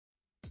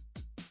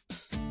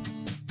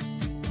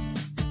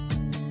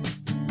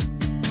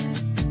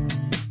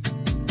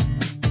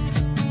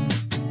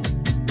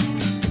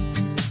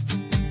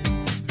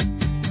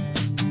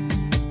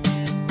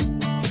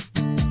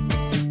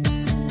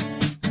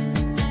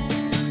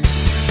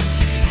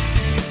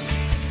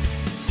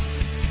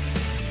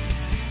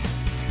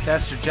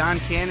Pastor John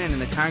Cannon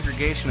and the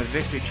congregation of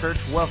Victory Church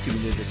welcome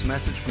you to this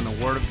message from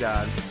the Word of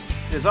God.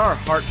 It is our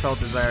heartfelt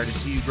desire to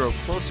see you grow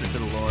closer to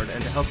the Lord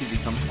and to help you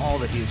become all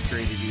that He has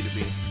created you to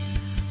be.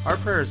 Our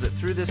prayer is that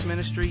through this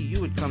ministry you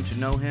would come to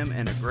know Him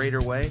in a greater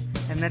way,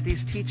 and that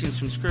these teachings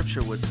from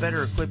Scripture would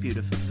better equip you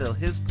to fulfill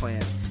His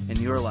plan in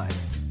your life.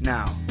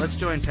 Now, let's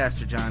join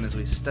Pastor John as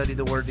we study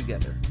the Word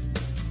together.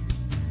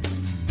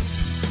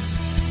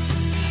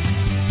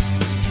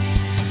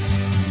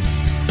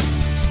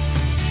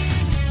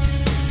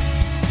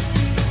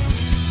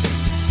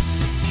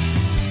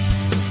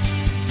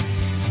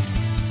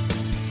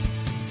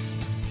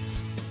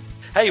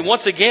 Hey,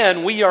 once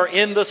again, we are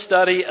in the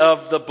study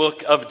of the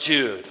book of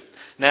Jude.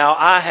 Now,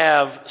 I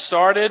have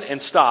started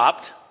and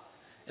stopped,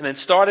 and then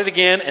started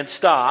again and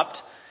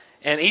stopped,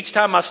 and each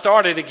time I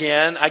started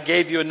again, I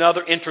gave you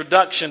another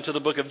introduction to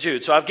the book of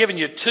Jude. So I've given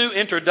you 2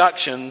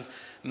 introduction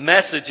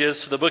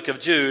messages to the book of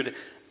Jude.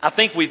 I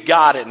think we've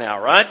got it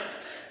now, right?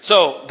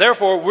 So,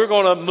 therefore, we're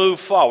going to move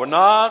forward.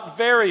 Not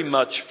very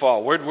much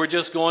forward. We're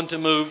just going to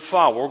move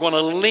forward. We're going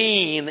to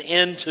lean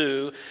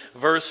into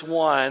verse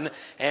 1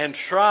 and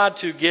try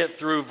to get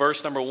through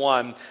verse number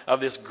 1 of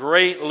this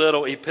great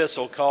little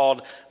epistle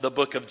called the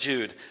book of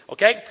Jude.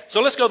 Okay? So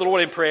let's go to the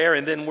Lord in prayer,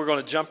 and then we're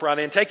going to jump right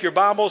in. Take your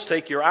Bibles,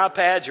 take your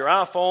iPads, your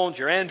iPhones,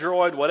 your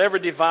Android, whatever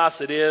device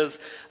it is.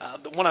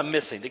 The one I'm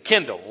missing, the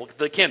Kindle.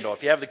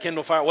 If you have the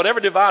Kindle Fire, whatever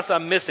device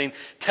I'm missing,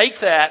 take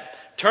that.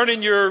 Turn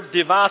in your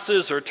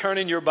devices or turn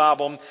in your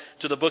Bible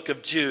to the book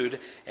of Jude,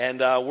 and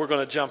we're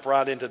going to jump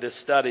right into this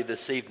study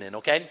this evening,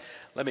 okay?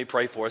 Let me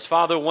pray for us.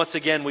 Father, once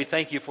again, we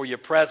thank you for your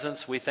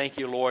presence. We thank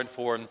you, Lord,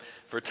 for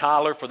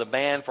Tyler, for the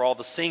band, for all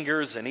the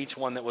singers, and each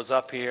one that was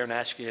up here, and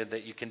ask you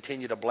that you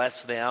continue to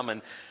bless them.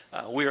 And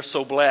we are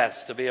so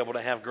blessed to be able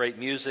to have great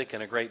music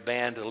and a great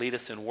band to lead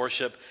us in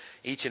worship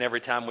each and every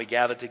time we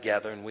gather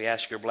together, and we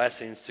ask your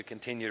blessings to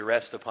continue to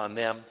rest upon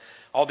them.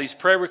 All these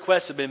prayer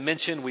requests have been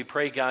mentioned. We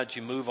pray, God,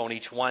 you move on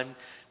each one.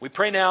 We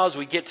pray now as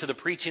we get to the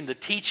preaching, the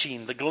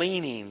teaching, the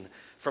gleaning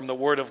from the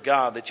Word of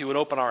God, that you would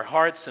open our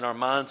hearts and our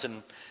minds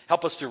and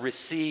help us to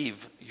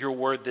receive your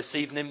Word this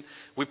evening.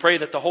 We pray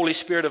that the Holy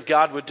Spirit of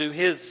God would do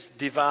His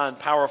divine,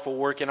 powerful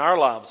work in our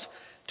lives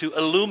to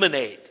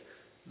illuminate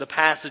the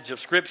passage of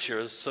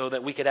Scripture so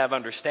that we could have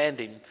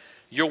understanding.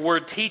 Your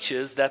Word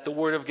teaches that the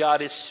Word of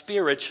God is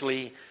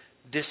spiritually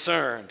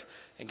discerned.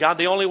 And God,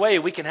 the only way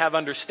we can have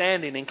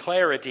understanding and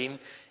clarity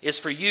is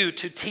for you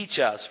to teach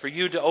us, for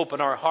you to open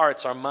our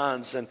hearts, our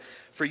minds, and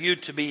for you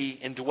to be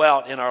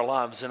indwelt in our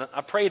lives. And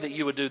I pray that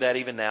you would do that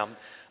even now.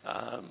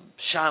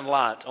 Shine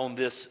light on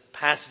this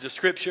passage of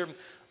Scripture,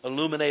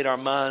 illuminate our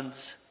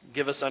minds,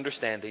 give us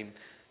understanding,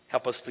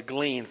 help us to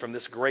glean from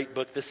this great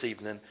book this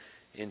evening.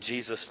 In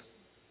Jesus'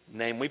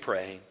 name we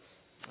pray.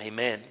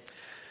 Amen.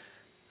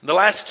 The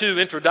last 2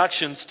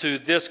 introductions to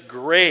this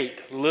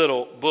great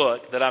little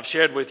book that I've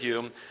shared with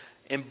you,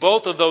 in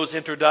both of those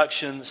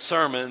introduction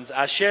sermons,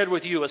 I shared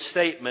with you a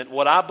statement,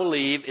 what I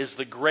believe is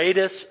the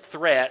greatest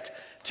threat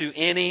to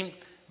any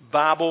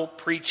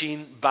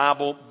Bible-preaching,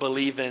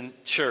 Bible-believing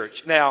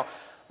church. Now,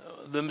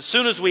 as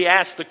soon as we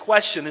ask the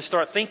question and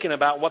start thinking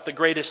about what the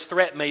greatest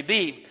threat may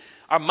be,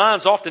 our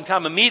minds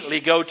oftentimes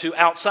immediately go to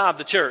outside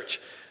the church.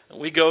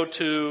 We go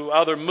to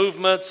other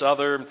movements,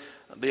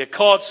 the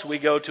occults, we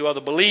go to other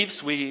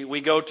beliefs,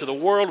 we go to the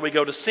world, we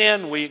go to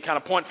sin, we kind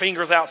of point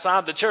fingers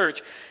outside the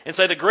church and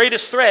say the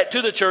greatest threat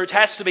to the church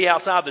has to be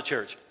outside the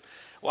church.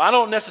 Well, I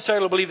don't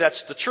necessarily believe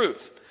that's the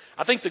truth.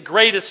 I think the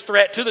greatest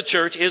threat to the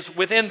church is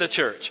within the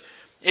church.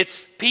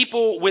 It's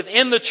people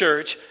within the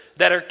church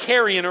that are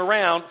carrying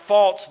around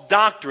false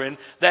doctrine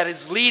that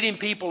is leading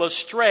people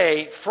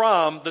astray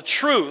from the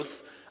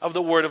truth of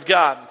the Word of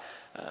God.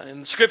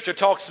 And Scripture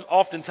talks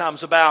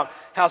oftentimes about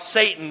how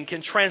Satan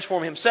can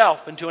transform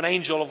himself into an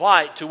angel of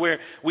light, to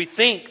where we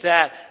think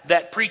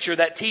that preacher,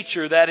 that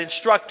teacher, that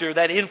instructor,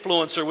 that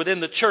influencer within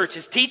the church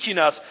is teaching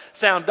us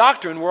sound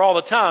doctrine, where all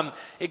the time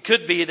it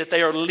could be that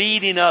they are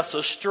leading us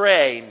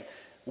astray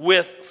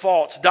with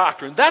false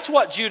doctrine. That's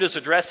what Jude is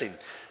addressing.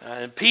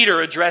 And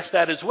Peter addressed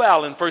that as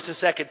well in 1st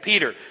and 2nd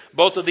Peter.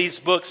 Both of these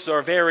books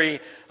are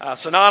very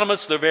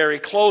synonymous. They're very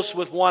close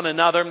with one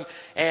another.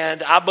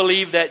 And I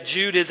believe that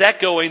Jude is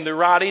echoing the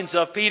writings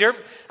of Peter.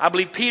 I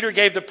believe Peter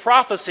gave the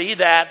prophecy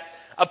that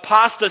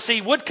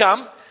apostasy would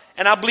come.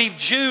 And I believe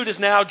Jude is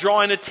now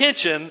drawing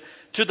attention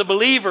to the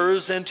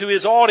believers and to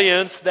his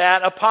audience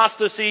that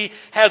apostasy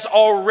has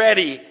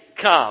already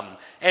come.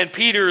 And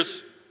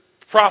Peter's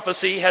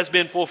prophecy has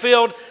been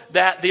fulfilled,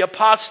 that the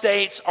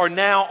apostates are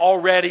now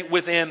already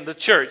within the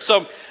church.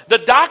 So the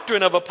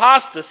doctrine of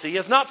apostasy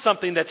is not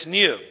something that's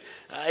new.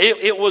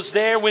 It was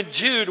there when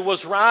Jude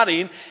was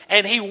writing,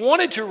 and he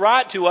wanted to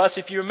write to us,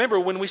 if you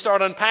remember when we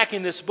started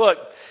unpacking this book,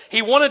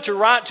 he wanted to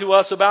write to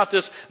us about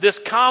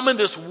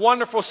this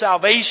wonderful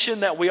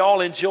salvation that we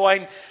all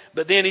enjoy.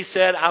 But then he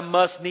said, I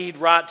must need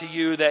write to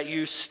you that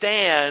you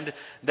stand,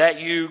 that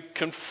you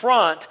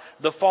confront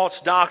the false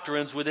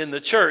doctrines within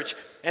the church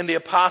and the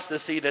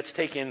apostasy that's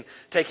taking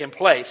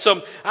place.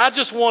 So I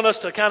just want us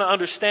to kind of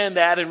understand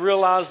that and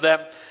realize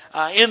that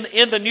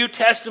in the New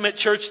Testament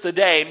church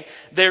today,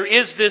 there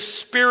is this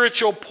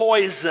spiritual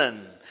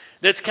poison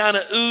that's kind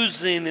of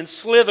oozing and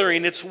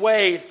slithering its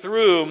way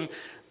through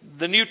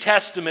the New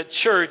Testament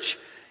church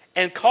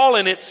and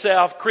calling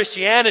itself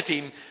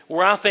Christianity,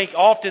 where I think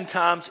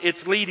oftentimes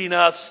it's leading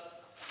us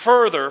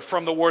further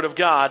from the Word of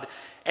God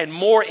and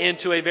more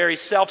into a very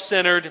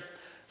self-centered,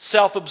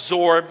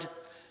 self-absorbed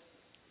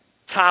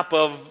type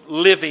of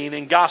living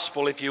and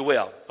gospel, if you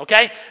will.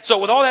 Okay? So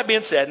with all that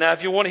being said, now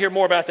if you want to hear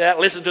more about that,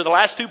 listen to the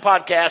last two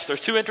podcasts.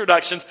 There's 2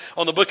 introductions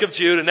on the book of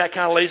Jude, and that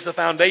kind of lays the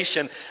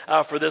foundation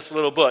for this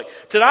little book.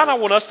 Tonight I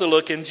want us to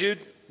look in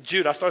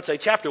Jude, I start to say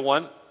chapter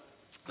 1.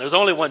 There's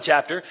only one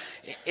chapter.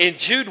 In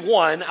Jude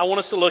 1, I want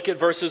us to look at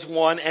verses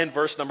 1 and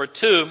verse number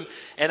 2,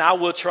 and I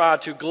will try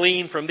to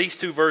glean from these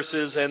 2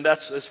 verses, and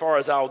that's as far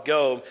as I'll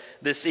go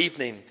this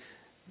evening.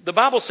 The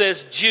Bible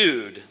says,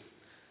 Jude,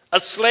 a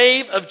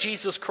slave of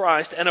Jesus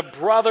Christ and a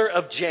brother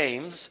of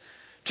James,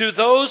 to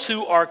those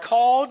who are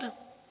called,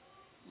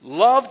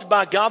 loved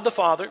by God the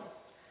Father,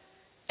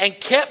 and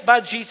kept by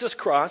Jesus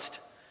Christ,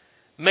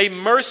 may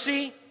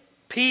mercy,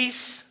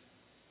 peace,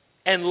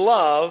 and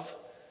love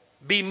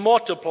be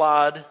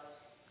multiplied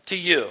to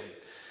you.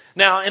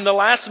 Now, in the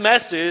last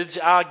message,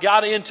 I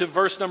got into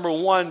verse number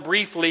 1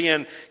 briefly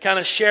and kind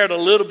of shared a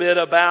little bit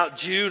about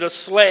Jude, a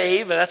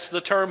slave. That's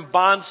the term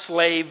bond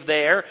slave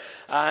there.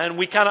 And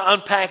we kind of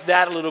unpacked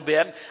that a little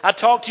bit. I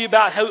talked to you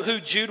about who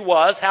Jude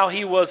was, how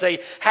he was a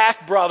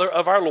half-brother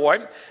of our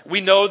Lord. We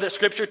know that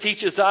Scripture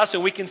teaches us,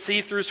 and we can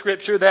see through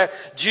Scripture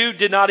that Jude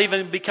did not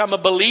even become a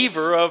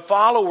believer, a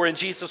follower in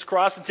Jesus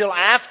Christ until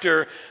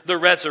after the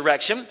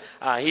resurrection.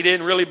 He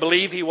didn't really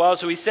believe he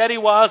was who he said he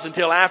was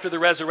until after the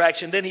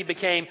resurrection. Then he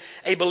became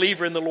a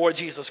believer in the Lord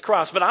Jesus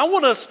Christ. But I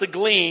want us to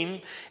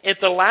glean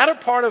at the latter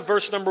part of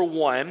verse number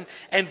 1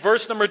 and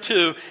verse number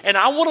 2, and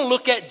I want to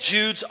look at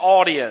Jude's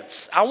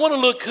audience. I want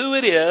to look who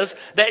it is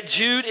that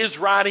Jude is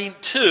writing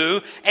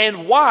to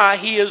and why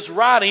he is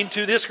writing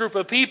to this group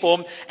of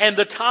people and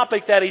the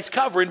topic that he's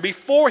covering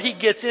before he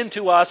gets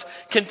into us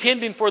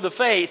contending for the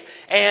faith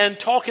and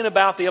talking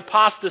about the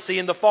apostasy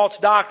and the false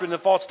doctrine, the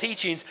false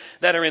teachings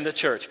that are in the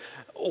church.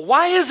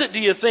 Why is it, do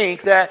you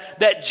think,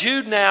 that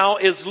Jude now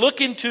is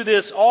looking to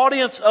this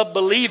audience of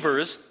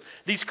believers,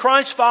 these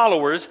Christ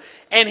followers,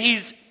 and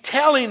he's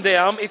telling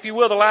them, if you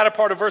will, the latter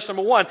part of verse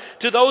number 1,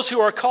 to those who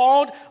are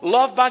called,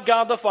 loved by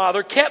God the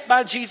Father, kept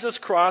by Jesus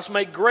Christ,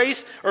 may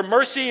grace or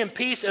mercy and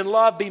peace and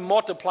love be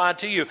multiplied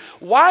to you.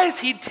 Why is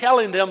he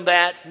telling them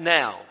that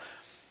now?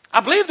 I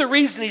believe the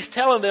reason he's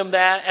telling them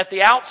that at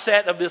the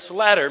outset of this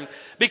letter,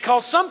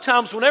 because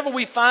sometimes whenever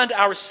we find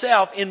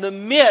ourselves in the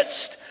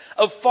midst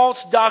of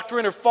false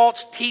doctrine or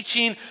false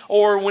teaching,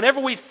 or whenever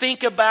we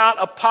think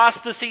about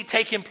apostasy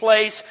taking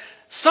place,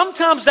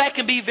 sometimes that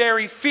can be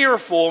very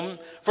fearful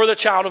for the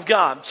child of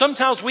God.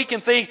 Sometimes we can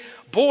think,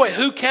 boy,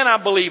 who can I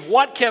believe?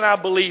 What can I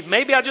believe?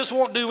 Maybe I just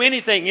won't do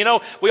anything. You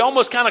know, we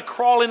almost kind of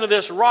crawl into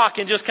this rock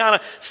and just kind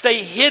of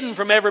stay hidden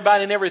from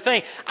everybody and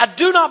everything. I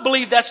do not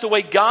believe that's the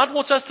way God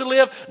wants us to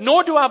live,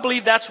 nor do I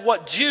believe that's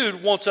what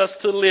Jude wants us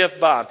to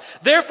live by.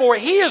 Therefore,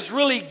 he is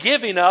really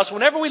giving us,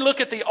 whenever we look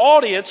at the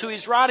audience who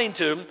he's writing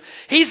to,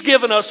 he's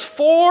given us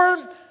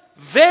 4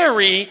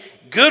 very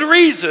good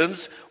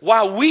reasons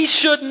why we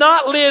should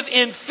not live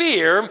in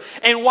fear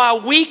and why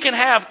we can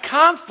have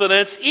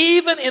confidence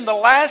even in the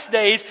last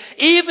days,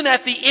 even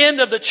at the end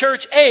of the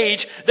church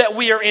age that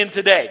we are in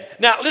today.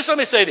 Now, let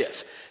me say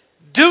this.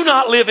 Do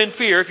not live in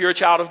fear if you're a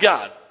child of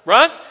God,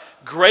 right?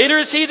 Greater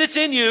is he that's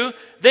in you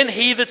than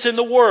he that's in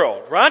the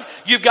world, right?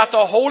 You've got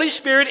the Holy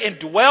Spirit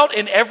indwelt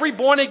in every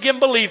born-again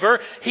believer.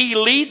 He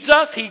leads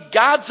us. He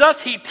guides us.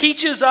 He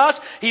teaches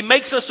us. He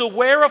makes us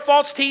aware of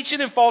false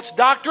teaching and false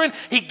doctrine.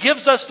 He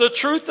gives us the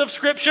truth of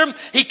Scripture.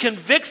 He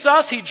convicts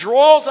us. He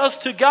draws us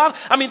to God.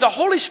 I mean, the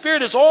Holy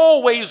Spirit is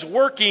always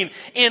working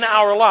in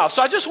our lives.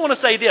 So I just want to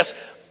say this.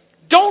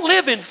 Don't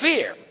live in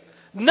fear.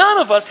 None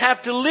of us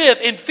have to live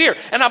in fear.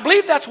 And I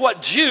believe that's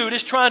what Jude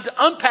is trying to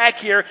unpack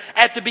here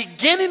at the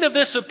beginning of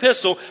this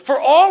epistle for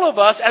all of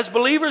us as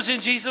believers in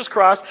Jesus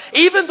Christ.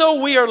 Even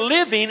though we are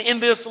living in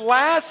this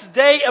last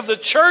day of the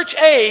church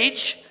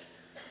age,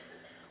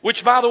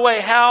 which, by the way,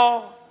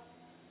 how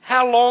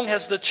long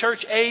has the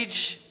church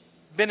age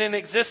been in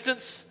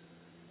existence?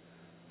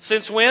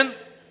 Since when?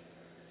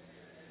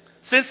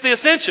 Since the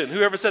ascension.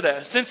 Whoever said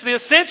that? Since the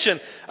ascension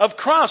of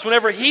Christ,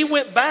 whenever he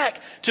went back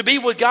to be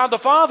with God the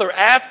Father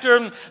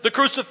after the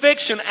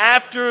crucifixion,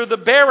 after the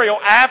burial,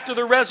 after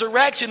the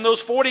resurrection, those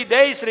 40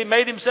 days that he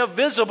made himself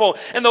visible,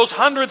 and those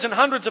hundreds and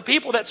hundreds of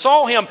people that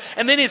saw him,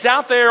 and then he's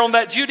out there on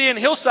that Judean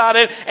hillside,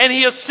 and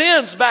he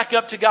ascends back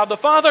up to God the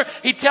Father.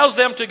 He tells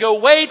them to go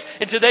wait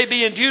until they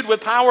be endued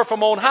with power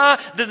from on high.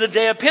 Then the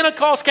day of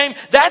Pentecost came.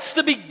 That's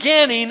the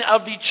beginning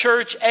of the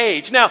church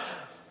age. Now,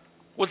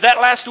 was that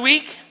last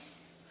week?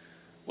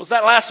 Was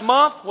that last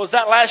month? Was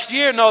that last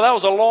year? No, that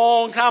was a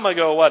long time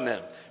ago, wasn't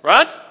it?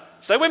 Right?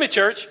 Stay with me,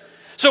 church.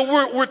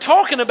 So we're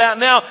talking about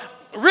now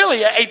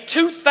really a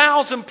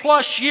 2,000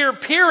 plus year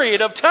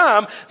period of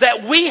time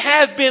that we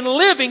have been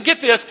living,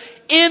 get this,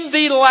 in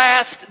the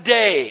last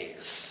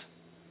days.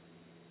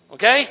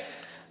 Okay?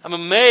 I'm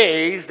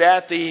amazed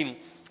at the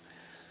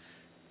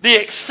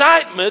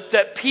excitement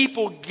that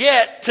people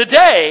get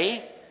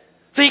today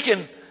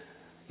thinking,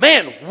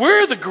 man,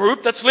 we're the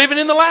group that's living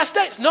in the last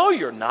days. No,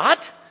 you're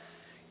not.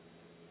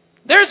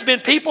 There's been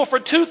people for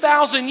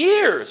 2,000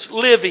 years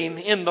living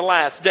in the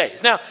last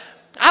days. Now,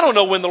 I don't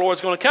know when the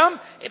Lord's going to come.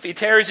 If He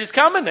tarries, He's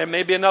coming. There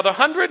may be another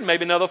 100,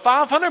 maybe another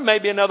 500,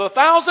 maybe another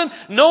 1,000.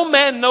 No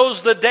man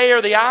knows the day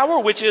or the hour,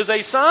 which is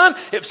a sign.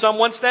 If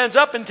someone stands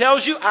up and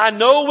tells you, I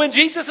know when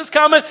Jesus is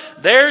coming,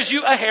 there's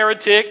you a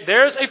heretic,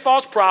 there's a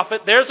false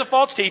prophet, there's a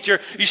false teacher.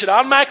 You should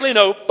automatically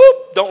know,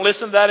 boop, don't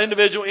listen to that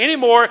individual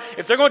anymore.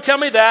 If they're going to tell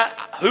me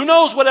that, who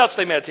knows what else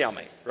they may tell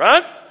me,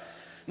 right?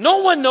 No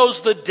one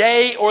knows the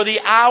day or the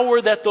hour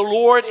that the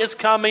Lord is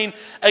coming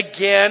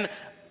again.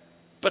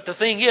 But the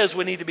thing is,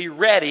 we need to be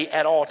ready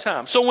at all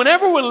times. So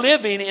whenever we're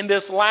living in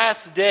this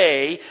last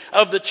day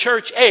of the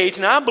church age,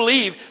 and I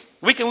believe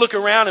we can look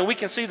around and we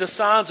can see the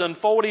signs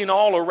unfolding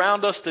all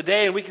around us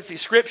today, and we can see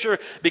Scripture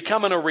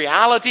becoming a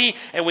reality,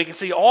 and we can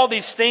see all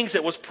these things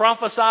that was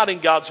prophesied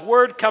in God's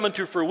Word coming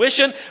to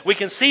fruition. We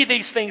can see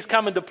these things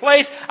come into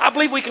place. I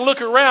believe we can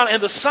look around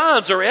and the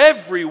signs are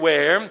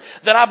everywhere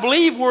that I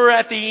believe we're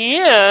at the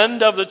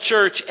end of the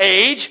church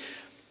age.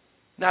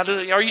 Now,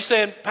 are you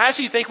saying,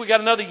 Pastor, you think we got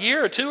another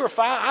year or 2 or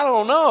 5? I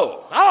don't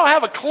know. I don't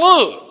have a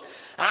clue.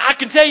 I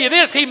can tell you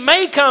this. He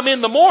may come in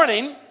the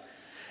morning.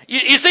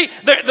 You see,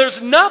 there's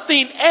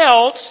nothing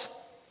else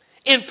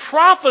in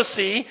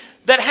prophecy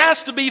that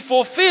has to be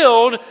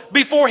fulfilled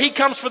before He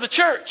comes for the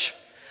church.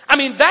 I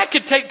mean, that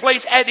could take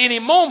place at any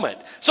moment.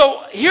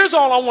 So here's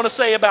all I want to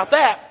say about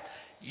that.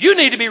 You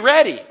need to be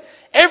ready.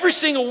 Every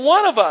single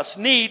one of us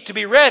need to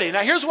be ready.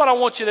 Now, here's what I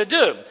want you to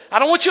do. I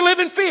don't want you to live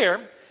in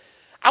fear.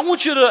 I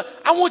want you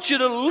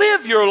to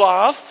live your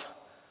life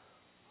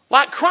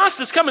like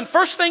Christ is coming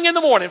first thing in the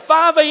morning.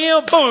 5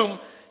 a.m., boom,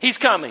 He's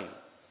coming.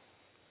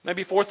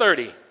 Maybe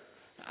 4:30.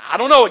 I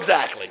don't know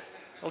exactly.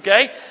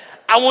 Okay?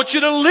 I want you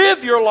to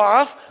live your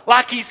life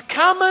like He's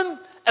coming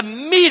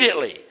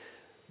immediately.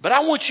 But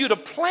I want you to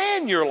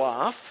plan your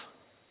life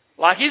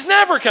like He's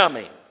never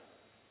coming.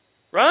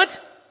 Right?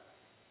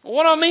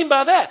 What do I mean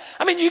by that?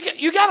 I mean,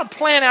 you got to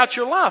plan out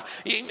your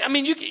life.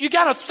 You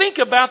got to think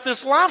about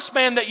this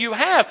lifespan that you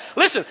have.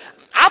 Listen,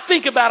 I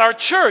think about our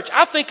church.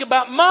 I think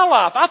about my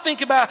life. I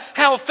think about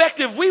how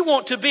effective we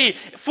want to be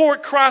for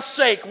Christ's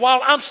sake while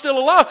I'm still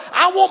alive.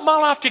 I want my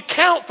life to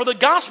count for the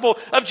gospel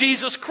of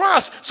Jesus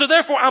Christ. So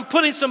therefore, I'm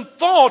putting some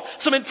thought,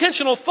 some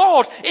intentional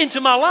thought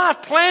into my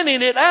life,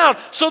 planning it out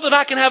so that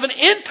I can have an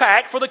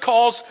impact for the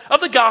cause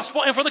of the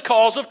gospel and for the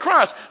cause of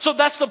Christ. So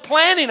that's the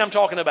planning I'm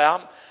talking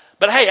about.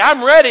 But hey,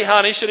 I'm ready,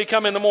 honey, should He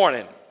come in the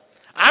morning.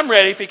 I'm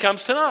ready if He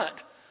comes tonight.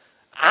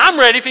 I'm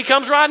ready if He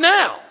comes right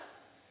now.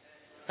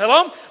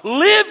 Hello?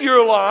 Live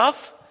your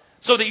life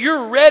so that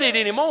you're ready at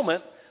any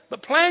moment,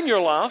 but plan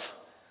your life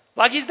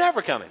like He's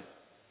never coming.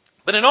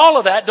 But in all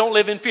of that, don't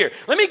live in fear.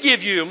 Let me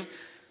give you,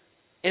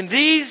 in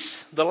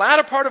the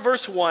latter part of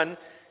verse 1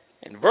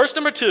 and verse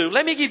number 2,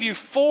 let me give you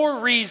 4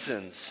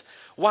 reasons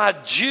why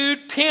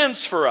Jude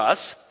pens for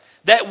us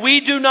that we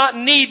do not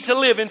need to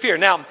live in fear.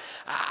 Now,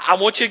 I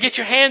want you to get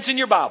your hands in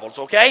your Bibles,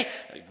 okay?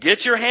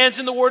 Get your hands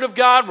in the Word of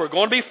God. We're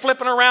going to be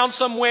flipping around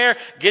somewhere.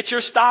 Get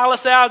your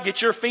stylus out.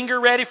 Get your finger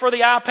ready for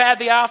the iPad,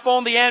 the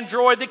iPhone, the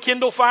Android, the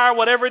Kindle Fire,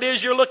 whatever it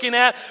is you're looking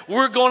at.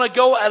 We're going to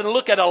go and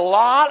look at a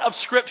lot of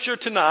Scripture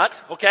tonight,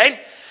 okay?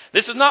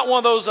 This is not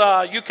one of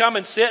those, you come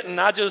and sit and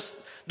I just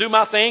do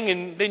my thing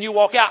and then you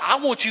walk out.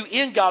 I want you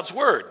in God's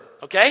Word.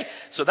 Okay?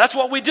 So that's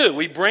what we do.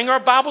 We bring our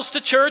Bibles to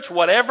church,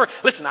 whatever.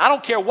 Listen, I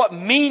don't care what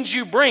means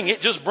you bring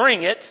it, just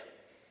bring it.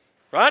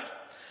 Right?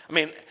 I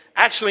mean,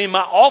 actually in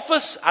my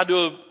office, I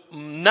do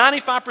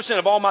 95%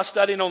 of all my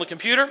studying on the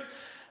computer.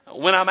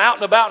 When I'm out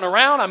and about and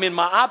around, I'm in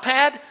my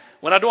iPad.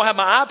 When I don't have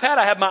my iPad,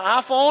 I have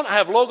my iPhone. I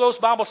have Logos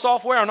Bible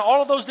software on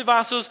all of those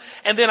devices.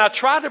 And then I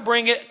try to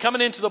bring it,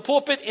 coming into the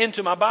pulpit,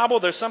 into my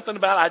Bible. There's something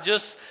about I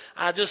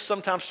just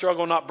sometimes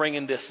struggle not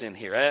bringing this in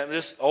here.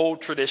 This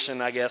old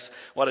tradition, I guess,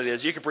 what it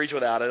is. You can preach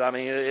without it. I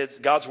mean,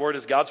 God's Word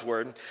is God's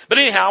Word. But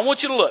anyhow, I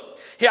want you to look.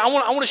 Here, I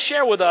want to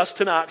share with us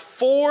tonight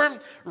 4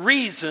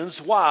 reasons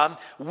why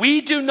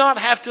we do not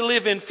have to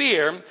live in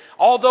fear,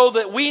 although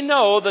that we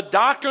know the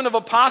doctrine of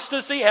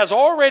apostasy has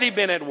already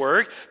been at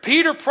work.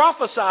 Peter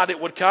prophesied it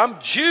would come.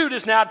 Jude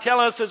is now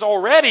telling us it's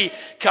already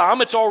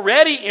come. It's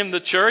already in the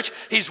church.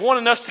 He's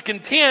wanting us to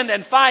contend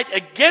and fight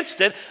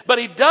against it, but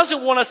he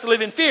doesn't want us to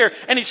live in fear.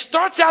 And he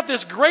starts out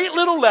this great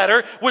little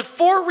letter with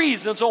 4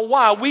 reasons on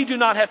why we do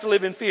not have to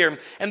live in fear.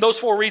 And those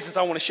 4 reasons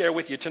I want to share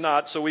with you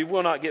tonight, so we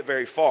will not get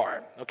very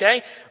far.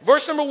 Okay?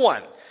 Verse number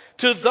 1.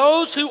 To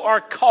those who are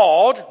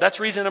called,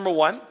 that's reason number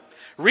 1.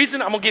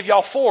 Reason, I'm going to give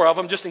y'all 4 of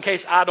them just in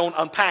case I don't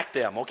unpack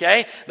them,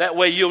 okay? That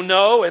way you'll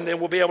know, and then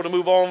we'll be able to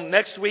move on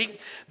next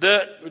week.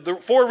 The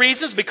 4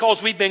 reasons: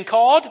 because we've been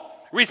called.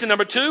 Reason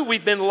number 2,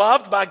 we've been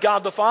loved by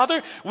God the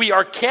Father. We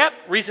are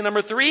kept. Reason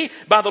number 3,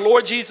 by the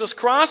Lord Jesus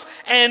Christ.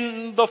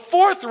 And the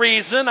 4th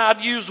reason,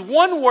 I'd use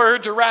one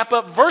word to wrap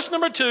up verse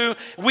number 2,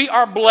 we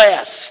are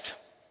blessed.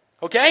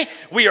 Okay?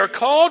 We are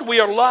called,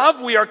 we are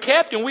loved, we are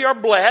kept, and we are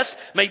blessed.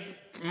 May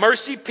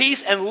mercy,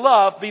 peace, and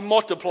love be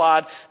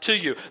multiplied to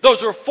you.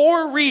 Those are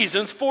 4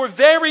 reasons, 4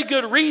 very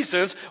good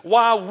reasons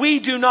why we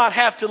do not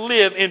have to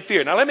live in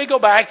fear. Now let me go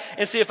back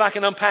and see if I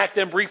can unpack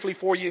them briefly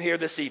for you here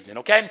this evening,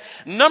 okay?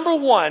 Number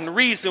 1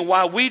 reason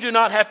why we do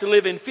not have to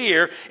live in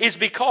fear is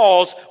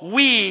because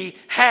we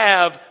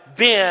have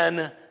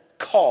been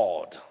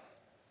called.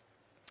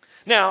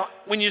 Now,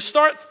 when you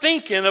start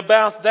thinking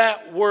about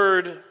that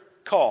word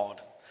called,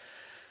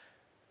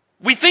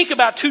 we think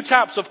about 2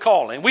 types of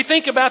calling. We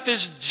think about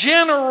this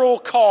general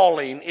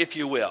calling, if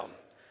you will.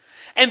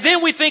 And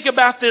then we think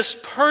about this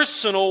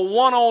personal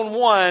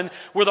one-on-one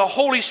where the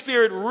Holy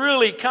Spirit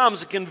really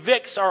comes and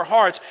convicts our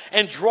hearts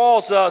and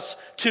draws us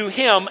to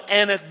Him.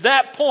 And at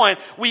that point,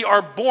 we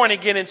are born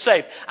again and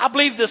saved. I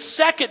believe the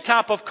second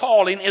type of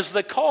calling is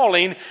the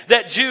calling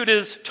that Jude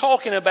is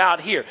talking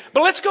about here.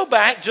 But let's go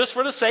back just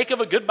for the sake of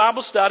a good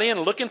Bible study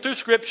and looking through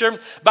Scripture.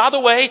 By the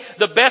way,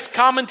 the best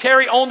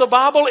commentary on the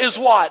Bible is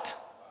what?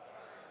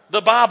 The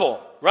Bible,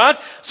 right?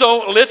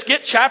 So let's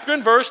get chapter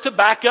and verse to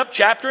back up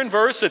chapter and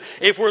verse. And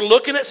if we're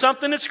looking at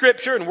something in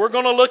Scripture and we're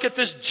going to look at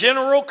this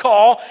general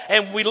call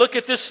and we look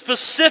at this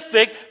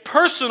specific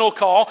personal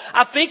call,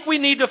 I think we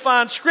need to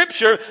find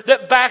Scripture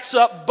that backs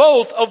up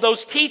both of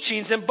those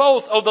teachings and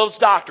both of those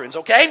doctrines,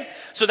 okay?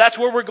 So that's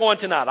where we're going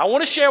tonight. I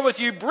want to share with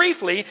you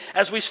briefly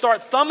as we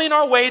start thumbing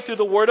our way through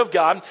the Word of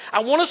God.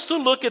 I want us to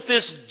look at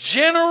this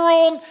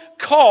general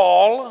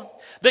call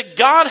that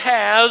God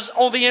has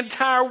on the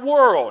entire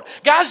world.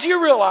 Guys, do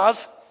you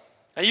realize,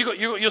 and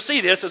you'll see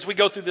this as we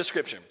go through this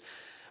scripture,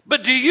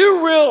 but do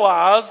you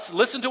realize,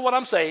 listen to what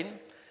I'm saying,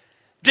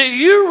 do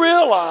you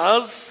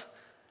realize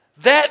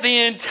that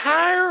the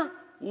entire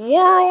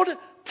world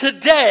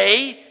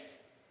today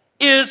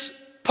is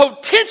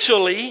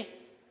potentially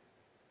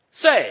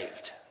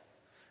saved?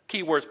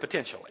 Key words,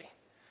 potentially.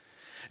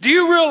 Do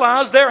you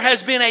realize there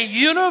has been a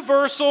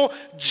universal,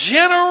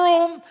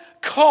 general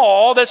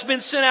call that's been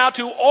sent out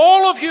to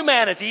all of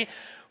humanity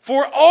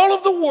for all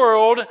of the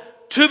world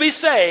to be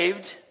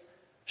saved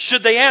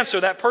should they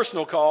answer that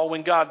personal call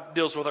when God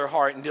deals with their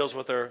heart and deals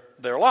with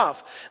their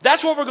life?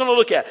 That's what we're going to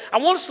look at. I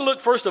want us to look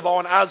first of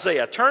all in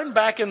Isaiah. Turn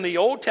back in the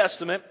Old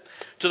Testament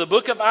to the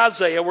book of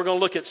Isaiah. We're going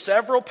to look at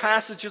several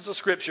passages of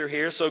Scripture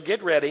here, so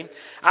get ready.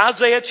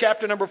 Isaiah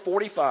chapter number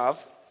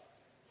 45.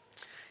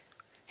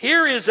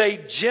 Here is a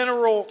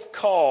general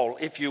call,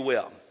 if you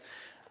will.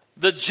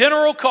 The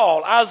general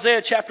call,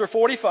 Isaiah chapter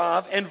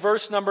 45 and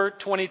verse number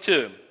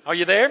 22. Are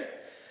you there?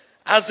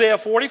 Isaiah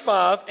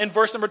 45 and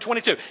verse number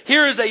 22.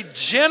 Here is a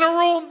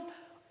general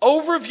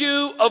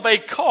overview of a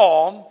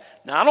call.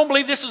 Now, I don't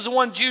believe this is the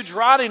one Jude's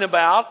writing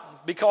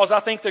about because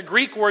I think the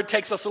Greek word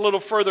takes us a little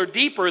further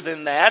deeper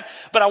than that.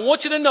 But I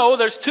want you to know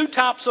there's 2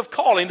 types of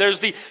calling. There's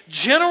the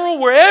general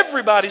where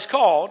everybody's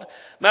called.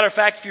 Matter of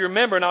fact, if you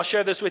remember, and I'll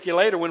share this with you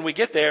later when we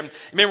get there,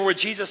 remember where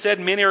Jesus said,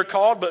 many are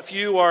called, but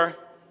few are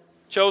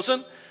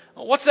chosen?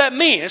 What's that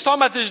mean? It's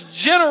talking about this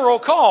general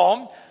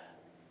call,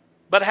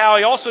 but how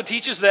he also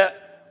teaches that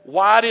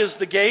wide is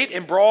the gate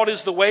and broad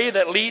is the way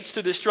that leads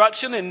to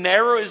destruction, and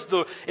narrow is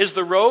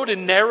the road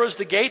and narrow is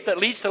the gate that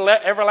leads to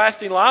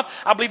everlasting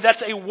life. I believe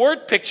that's a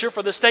word picture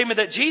for the statement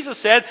that Jesus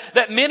said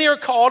that many are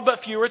called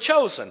but few are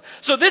chosen.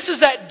 So this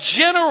is that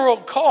general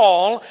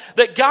call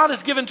that God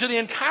has given to the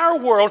entire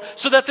world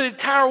so that the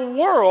entire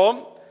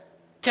world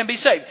can be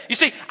saved. You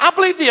see, I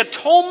believe the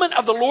atonement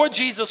of the Lord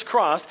Jesus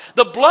Christ,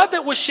 the blood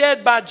that was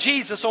shed by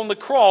Jesus on the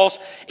cross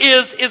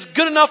is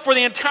good enough for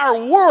the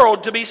entire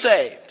world to be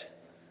saved.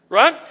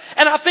 Right?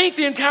 And I think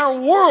the entire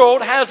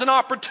world has an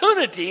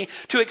opportunity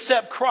to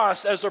accept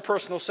Christ as their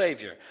personal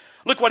Savior.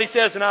 Look what he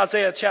says in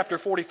Isaiah chapter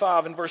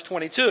 45 and verse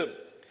 22. It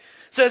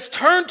says,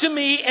 turn to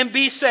me and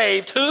be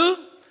saved. Who?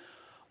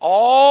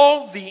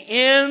 All the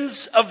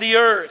ends of the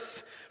earth.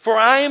 For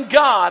I am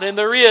God and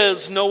there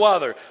is no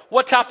other.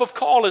 What type of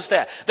call is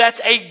that? That's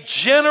a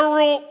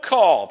general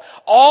call.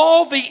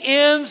 All the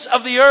ends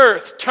of the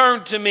earth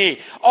turn to me.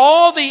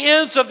 All the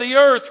ends of the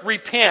earth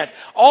repent.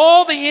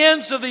 All the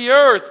ends of the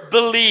earth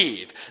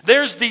believe.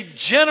 There's the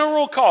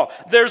general call.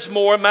 There's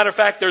more. Matter of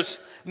fact, there's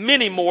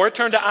many more.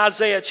 Turn to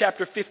Isaiah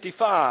chapter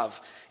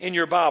 55 in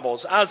your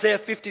Bibles. Isaiah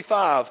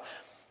 55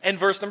 and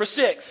verse number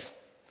 6.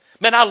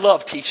 Man, I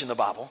love teaching the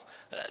Bible.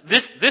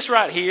 This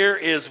right here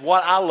is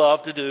what I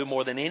love to do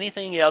more than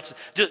anything else.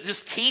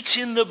 Just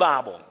teaching the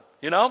Bible.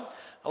 You know?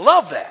 I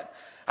love that.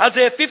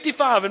 Isaiah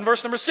 55 and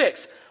verse number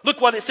 6.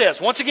 Look what it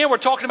says. Once again, we're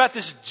talking about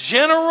this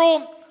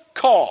general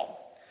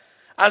call.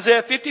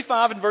 Isaiah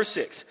 55 and verse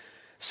 6.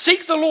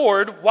 Seek the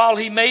Lord while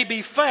he may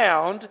be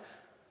found.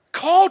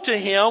 Call to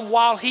him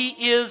while he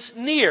is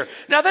near.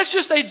 Now that's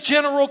just a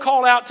general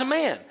call out to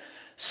man.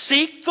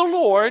 Seek the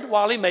Lord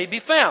while he may be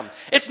found.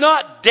 It's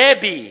not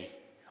Debbie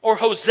or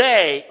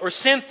Jose or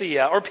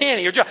Cynthia or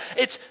Penny or John.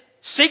 It's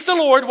seek the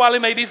Lord while he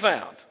may be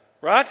found.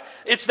 right?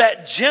 It's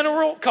that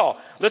general call.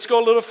 Let's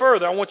go a little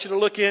further. I want you to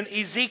look in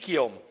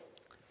Ezekiel.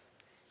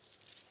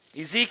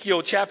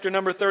 Ezekiel chapter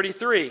number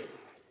 33.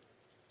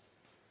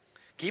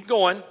 Keep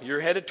going.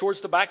 You're headed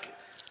towards the back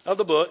of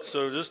the book,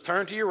 so just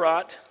turn to your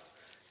right.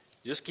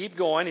 Just keep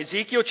going.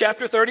 Ezekiel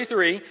chapter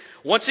 33.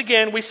 Once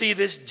again, we see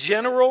this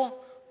general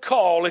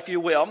call, if you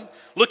will.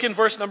 Look in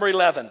verse number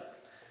 11.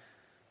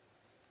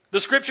 The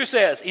scripture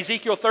says,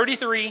 Ezekiel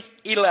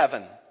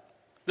 33:11.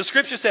 The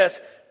scripture says,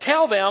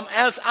 "Tell them,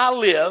 as I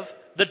live,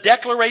 the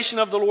declaration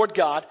of the Lord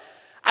God,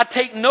 I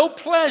take no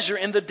pleasure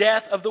in the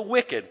death of the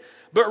wicked,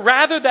 but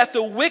rather that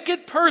the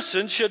wicked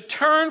person should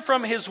turn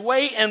from his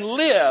way and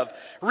live.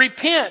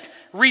 Repent,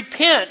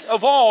 repent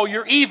of all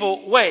your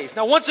evil ways."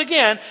 Now, once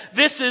again,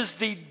 this is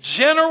the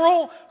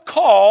general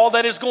call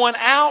that is going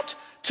out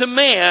to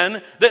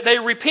man, that they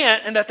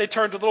repent and that they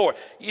turn to the Lord.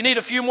 You need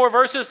a few more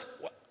verses?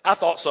 I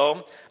thought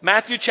so.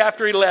 Matthew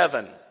chapter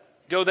 11.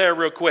 Go there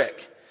real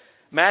quick.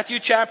 Matthew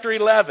chapter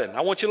 11.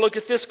 I want you to look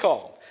at this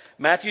call.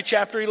 Matthew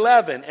chapter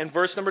 11 and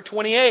verse number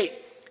 28.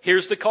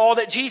 Here's the call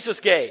that Jesus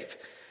gave.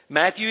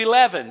 Matthew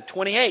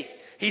 11:28.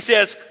 He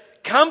says,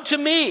 "Come to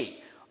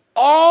me,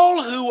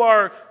 all who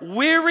are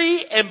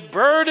weary and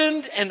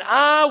burdened, and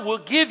I will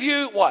give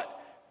you" what?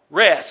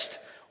 Rest.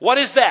 What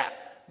is that?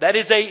 That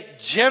is a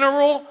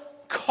general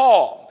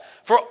call.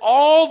 For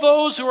all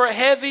those who are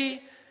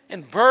heavy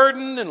and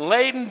burdened and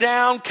laden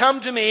down, come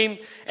to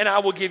me and I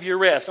will give you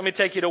rest. Let me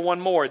take you to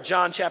one more.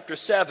 John chapter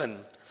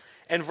 7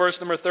 and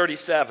verse number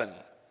 37.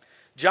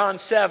 John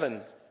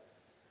 7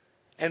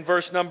 and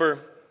verse number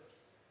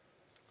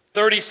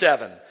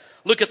 37.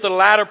 Look at the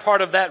latter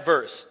part of that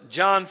verse.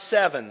 John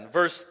 7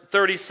 verse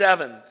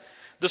 37.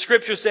 The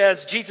scripture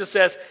says, Jesus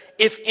says,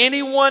 "If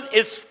anyone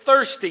is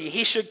thirsty,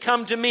 he should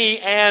come to me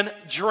and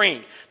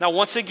drink." Now,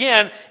 once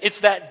again, it's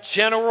that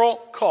general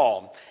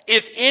call.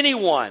 If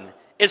anyone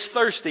is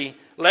thirsty,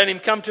 let him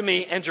come to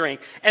me and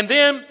drink. And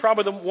then,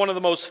 probably one of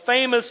the most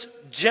famous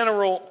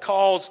general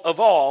calls of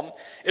all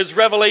is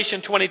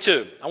Revelation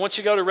 22. I want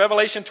you to go to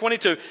Revelation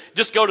 22.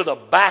 Just go to the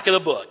back of the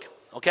book,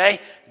 okay?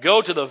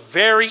 Go to the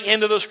very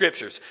end of the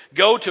scriptures.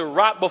 Go to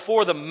right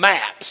before the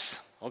maps.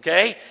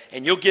 Okay?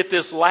 And you'll get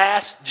this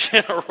last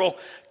general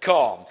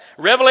call.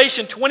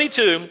 Revelation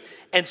 22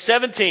 and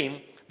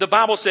 17, the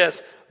Bible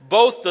says,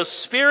 "Both the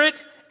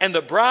Spirit and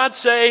the bride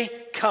say,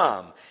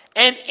 'Come.'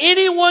 And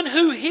anyone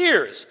who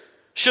hears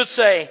should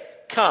say,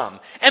 'Come.'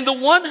 And the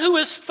one who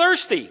is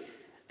thirsty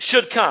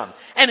should come.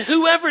 And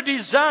whoever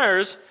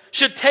desires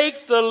should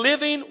take the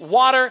living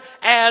water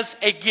as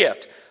a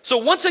gift." So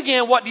once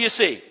again, what do you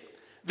see?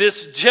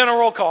 This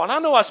general call. And I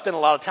know I spent a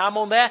lot of time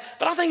on that,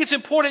 but I think it's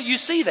important you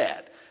see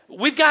that.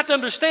 We've got to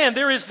understand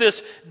there is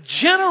this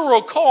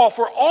general call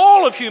for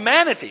all of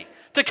humanity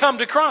to come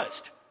to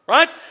Christ,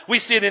 right? We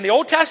see it in the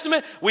Old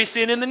Testament. We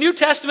see it in the New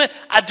Testament.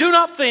 I do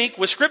not think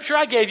with Scripture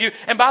I gave you,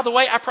 and by the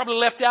way, I probably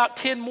left out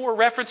 10 more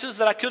references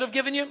that I could have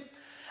given you.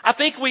 I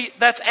think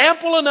that's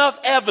ample enough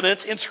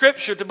evidence in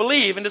Scripture to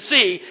believe and to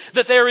see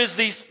that there is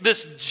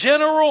this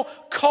general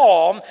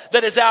call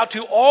that is out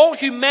to all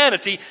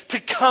humanity to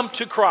come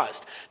to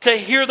Christ, to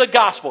hear the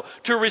gospel,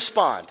 to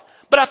respond.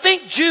 But I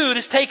think Jude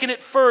is taking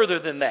it further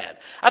than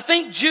that. I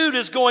think Jude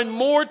is going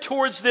more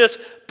towards this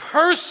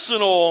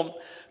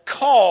personal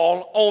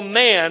call on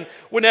man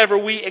whenever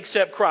we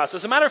accept Christ.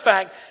 As a matter of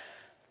fact,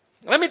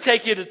 let me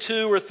take you to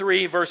 2 or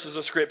 3 verses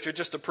of Scripture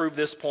just to prove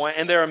this point.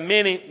 And there are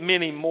many,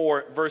 many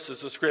more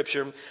verses of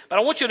Scripture. But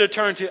I want you to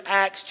turn to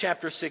Acts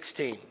chapter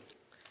 16.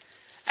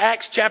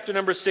 Acts chapter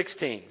number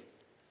 16.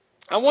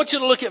 I want you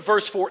to look at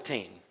verse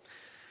 14.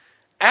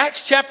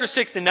 Acts chapter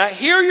 16. Now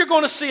here you're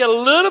going to see a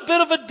little bit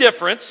of a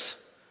difference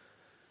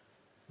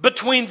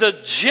between the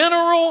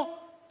general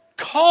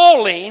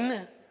calling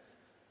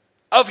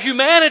of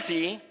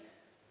humanity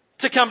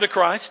to come to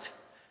Christ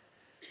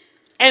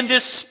and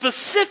this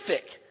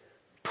specific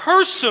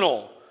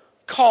personal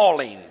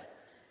calling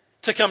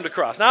to come to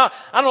Christ. Now,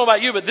 I don't know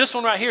about you, but this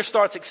one right here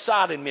starts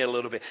exciting me a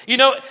little bit. You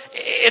know,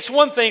 it's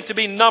one thing to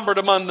be numbered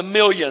among the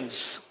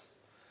millions,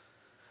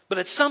 but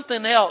it's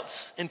something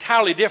else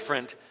entirely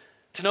different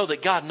to know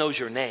that God knows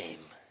your name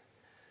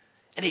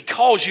and He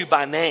calls you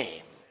by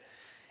name.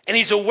 And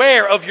He's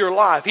aware of your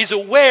life. He's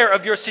aware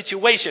of your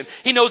situation.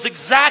 He knows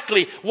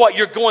exactly what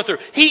you're going through.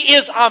 He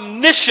is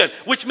omniscient,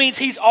 which means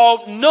He's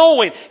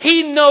all-knowing.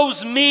 He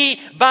knows me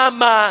by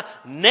my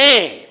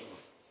name.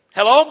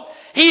 Hello?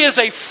 He is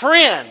a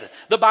friend,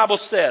 the Bible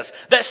says,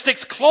 that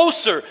sticks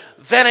closer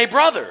than a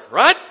brother,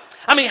 right?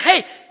 I mean,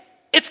 hey,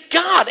 it's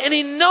God, and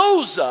He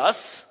knows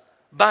us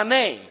by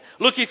name.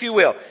 Look, if you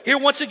will. Here,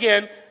 once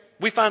again,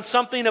 we find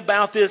something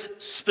about this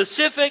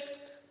specific,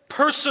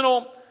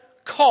 personal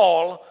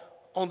call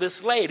on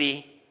this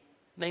lady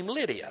named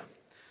Lydia.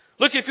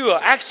 Look, if you will,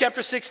 Acts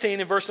chapter 16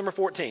 and verse number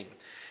 14.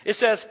 It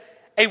says,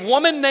 "A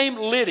woman named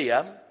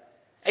Lydia,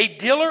 a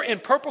dealer in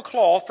purple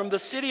cloth from the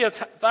city of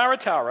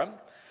Thyatira,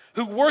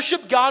 who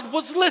worshiped God,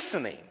 was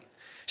listening."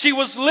 She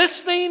was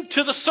listening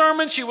to the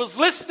sermon. She was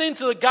listening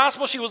to the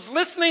gospel. She was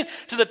listening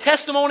to the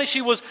testimony.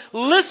 She was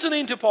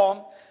listening to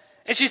Paul.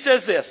 And she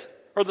says this,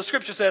 or the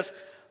scripture says,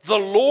 The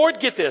Lord,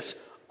 get this,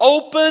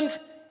 opened,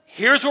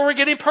 here's where we're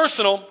getting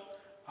personal,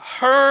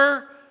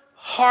 her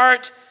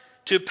heart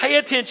to pay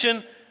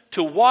attention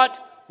to what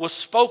was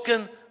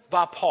spoken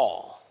by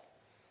Paul.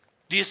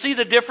 Do you see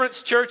the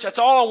difference, church? That's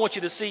all I want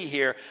you to see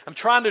here. I'm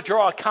trying to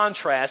draw a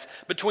contrast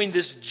between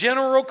this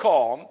general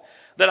call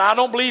that I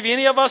don't believe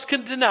any of us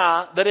can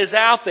deny that is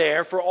out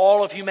there for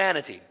all of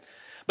humanity.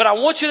 But I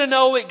want you to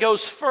know it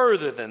goes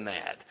further than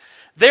that.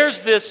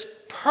 There's this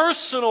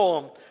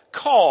personal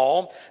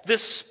call,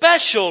 this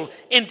special,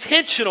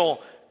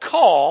 intentional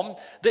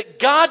call that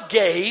God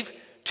gave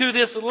to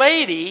this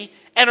lady,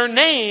 and her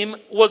name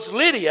was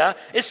Lydia.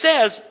 It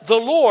says, the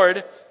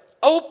Lord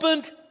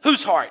opened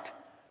whose heart?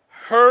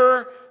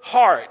 Her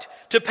heart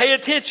to pay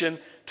attention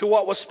to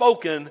what was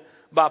spoken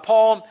by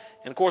Paul.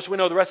 And of course, we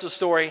know the rest of the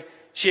story.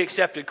 She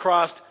accepted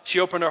Christ. She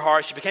opened her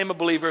heart. She became a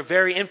believer,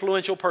 very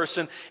influential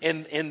person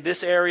in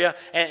this area,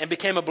 and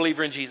became a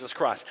believer in Jesus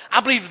Christ.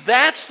 I believe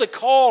that's the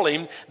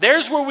calling.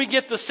 There's where we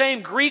get the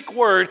same Greek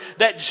word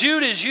that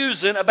Jude is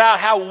using about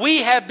how we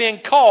have been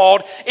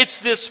called. It's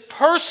this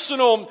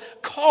personal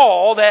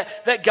call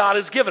that God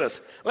has given us.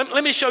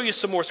 Let me show you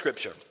some more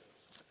scripture.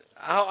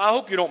 I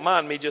hope you don't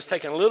mind me just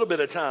taking a little bit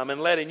of time and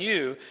letting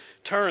you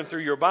turn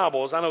through your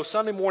Bibles. I know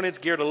Sunday morning's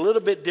geared a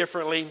little bit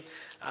differently.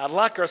 I'd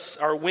like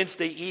our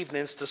Wednesday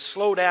evenings to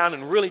slow down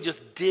and really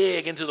just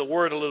dig into the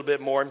Word a little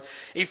bit more.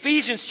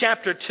 Ephesians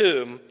chapter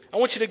 2, I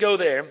want you to go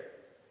there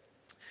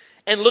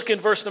and look in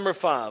verse number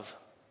 5.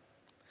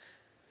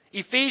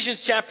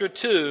 Ephesians chapter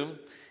 2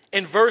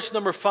 and verse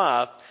number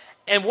 5.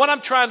 And what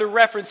I'm trying to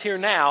reference here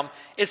now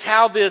is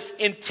how this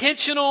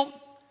intentional,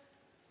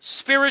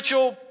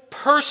 spiritual,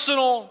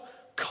 personal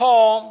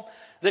call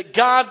that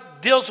God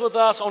deals with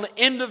us on an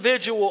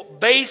individual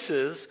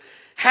basis,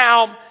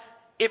 how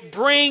it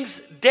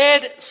brings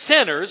dead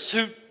sinners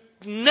who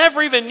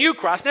never even knew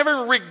Christ, never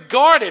even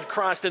regarded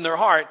Christ in their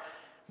heart,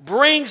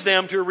 brings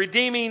them to a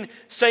redeeming,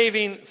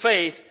 saving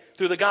faith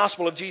through the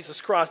gospel of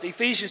Jesus Christ.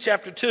 Ephesians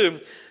chapter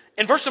 2,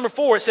 in verse number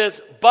 4, it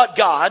says, but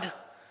God,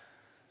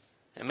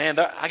 and man,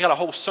 I got a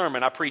whole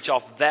sermon I preach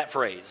off that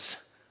phrase,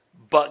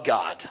 but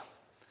God.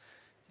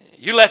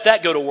 You let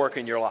that go to work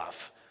in your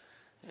life.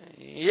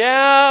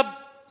 Yeah,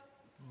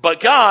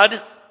 but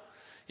God,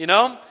 you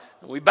know,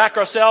 we back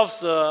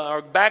ourselves,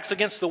 our backs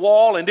against the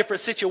wall in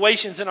different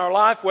situations in our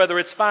life, whether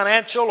it's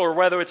financial or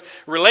whether it's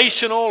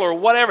relational or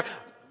whatever.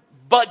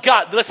 But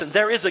God, listen,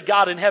 there is a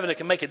God in heaven that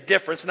can make a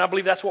difference, and I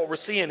believe that's what we're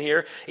seeing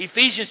here.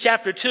 Ephesians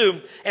chapter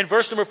 2 and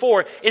verse number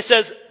 4, it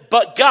says,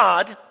 but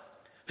God,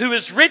 who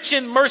is rich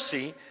in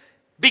mercy,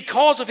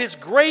 because of his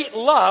great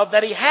love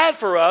that he had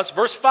for us,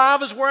 verse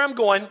 5 is where I'm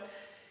going,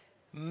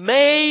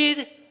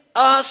 made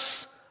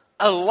us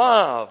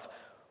alive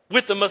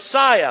with the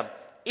Messiah.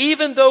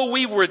 Even though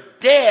we were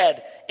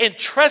dead in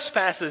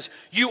trespasses,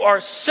 you are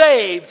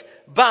saved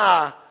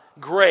by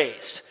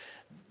grace.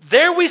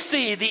 There we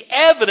see the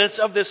evidence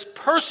of this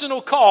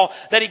personal call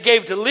that he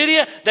gave to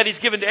Lydia, that he's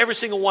given to every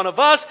single one of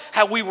us,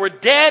 how we were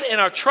dead in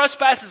our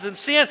trespasses and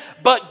sin,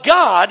 but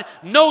God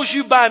knows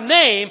you by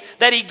name,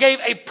 that he gave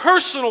a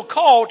personal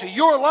call to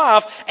your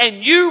life, and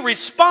you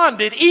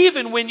responded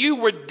even when you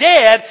were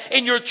dead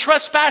in your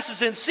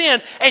trespasses and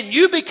sin, and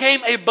you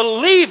became a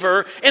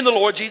believer in the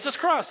Lord Jesus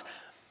Christ.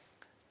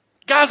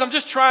 Guys, I'm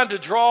just trying to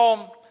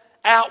draw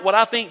out what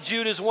I think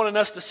Jude is wanting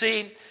us to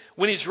see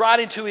when he's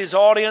writing to his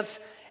audience.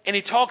 And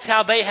he talks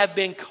how they have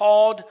been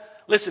called.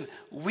 Listen,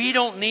 we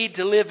don't need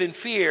to live in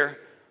fear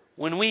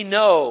when we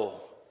know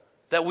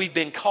that we've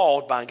been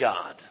called by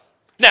God.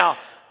 Now,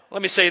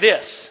 let me say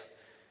this.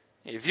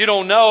 If you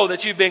don't know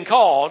that you've been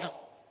called,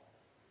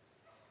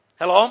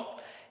 hello?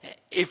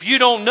 If you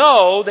don't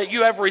know that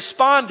you have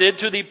responded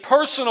to the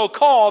personal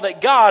call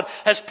that God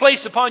has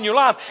placed upon your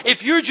life,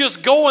 if you're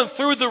just going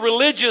through the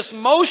religious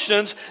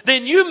motions,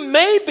 then you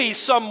may be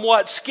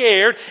somewhat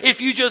scared if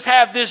you just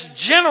have this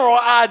general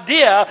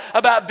idea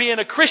about being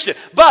a Christian.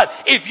 But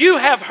if you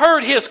have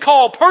heard his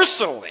call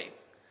personally,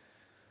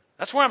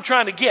 that's where I'm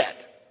trying to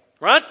get,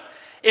 right?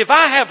 If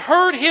I have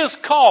heard his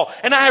call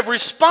and I have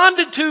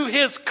responded to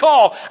his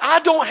call,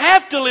 I don't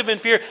have to live in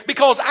fear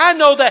because I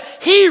know that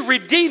he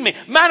redeemed me.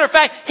 Matter of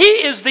fact, he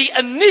is the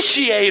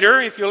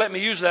initiator, if you'll let me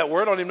use that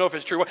word. I don't even know if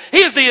it's true. He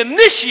is the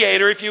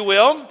initiator, if you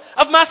will,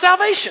 of my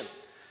salvation.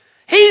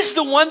 He's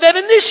the one that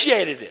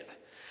initiated it.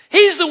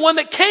 He's the one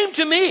that came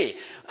to me.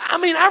 I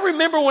mean, I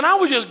remember when I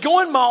was just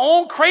going my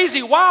own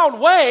crazy, wild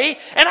way,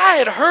 and I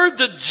had heard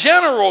the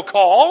general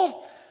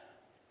call,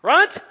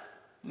 right?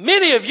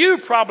 Many of you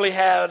probably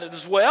had it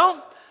as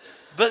well.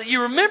 But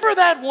you remember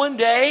that one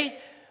day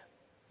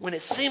when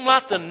it seemed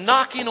like the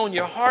knocking on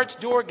your heart's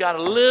door got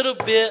a little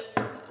bit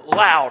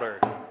louder.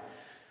 I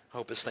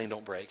hope this thing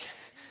don't break.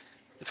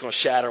 It's going to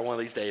shatter one of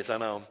these days, I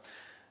know.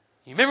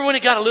 You remember when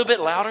it got a little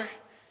bit louder?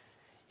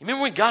 You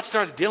remember when God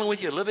started dealing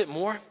with you a little bit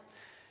more?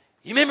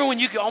 You remember when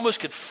you almost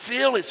could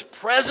feel his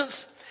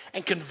presence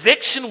and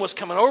conviction was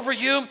coming over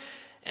you?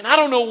 And I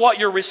don't know what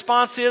your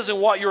response is and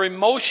what your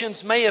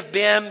emotions may have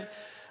been.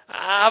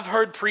 I've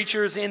heard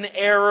preachers in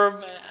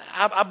error.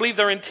 I believe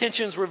their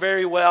intentions were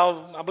very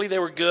well. I believe they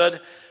were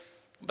good.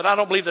 but I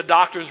don't believe the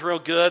doctor's real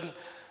good.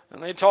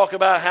 And they talk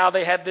about how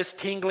they had this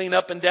tingling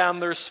up and down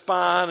their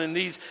spine and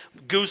these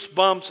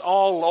goosebumps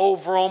all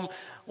over them.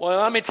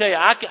 Well, let me tell you,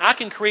 I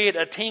can create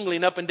a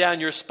tingling up and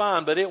down your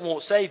spine, but it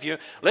won't save you.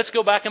 Let's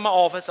go back in my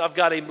office. I've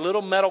got a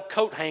little metal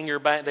coat hanger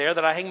back there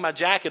that I hang my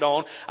jacket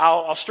on.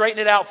 I'll straighten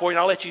it out for you, and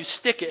I'll let you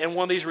stick it in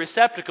one of these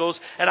receptacles,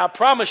 and I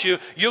promise you,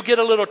 you'll get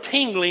a little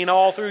tingling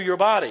all through your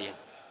body.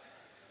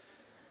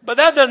 But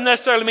that doesn't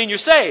necessarily mean you're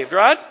saved,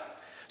 right?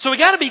 So we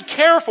got to be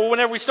careful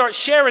whenever we start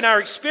sharing our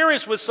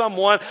experience with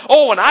someone.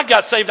 Oh, when I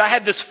got saved, I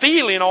had this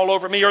feeling all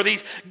over me, or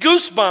these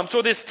goosebumps,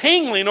 or this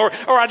tingling, or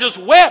I just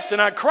wept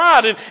and I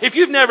cried. And if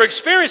you've never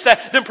experienced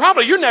that, then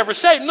probably you're never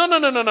saved.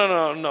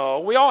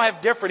 No. We all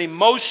have different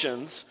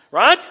emotions,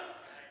 right?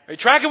 Are you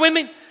tracking with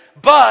me?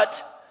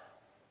 But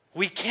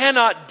we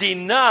cannot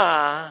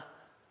deny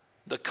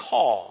the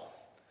call,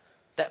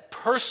 that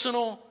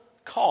personal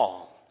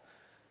call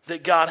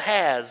that God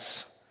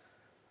has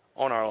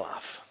on our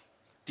life.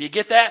 Do you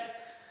get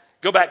that?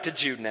 Go back to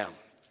Jude now.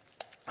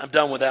 I'm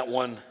done with that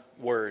one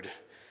word.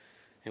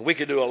 And we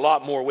could do a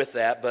lot more with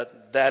that,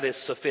 but that is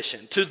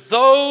sufficient. To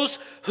those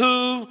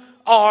who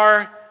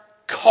are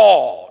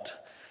called.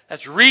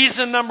 That's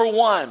reason number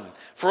one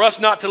for us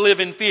not to live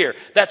in fear.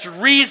 That's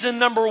reason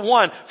number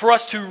one for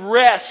us to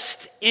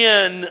rest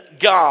in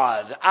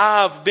God.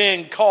 I've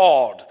been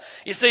called.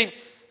 You see,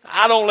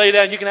 I don't lay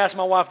down, you can ask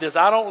my wife this,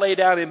 I don't lay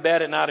down in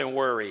bed at night and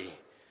worry.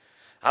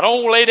 I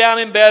don't lay down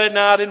in bed at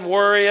night and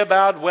worry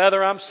about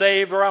whether I'm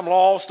saved or I'm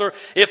lost, or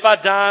if I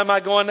die, am I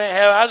going to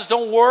heaven. I just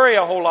don't worry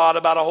a whole lot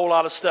about a whole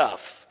lot of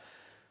stuff.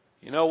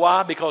 You know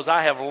why? Because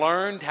I have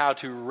learned how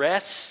to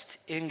rest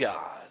in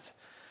God.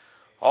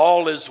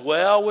 All is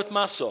well with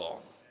my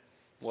soul.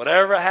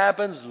 Whatever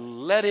happens,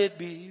 let it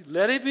be,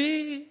 let it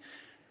be,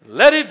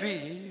 let it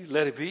be,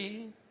 let it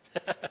be.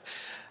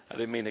 I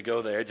didn't mean to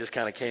go there. It just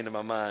kind of came to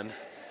my mind.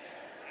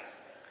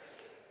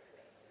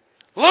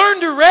 Learn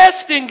to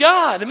rest in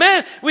God.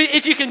 Man,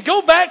 if you can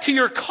go back to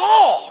your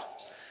call,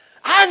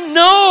 I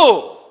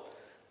know.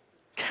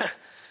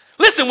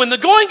 Listen, when the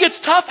going gets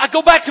tough, I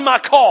go back to my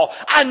call.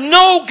 I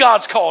know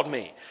God's called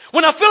me.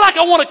 When I feel like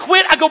I want to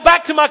quit, I go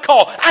back to my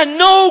call. I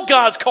know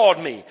God's called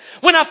me.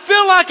 When I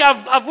feel like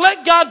I've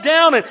let God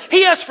down and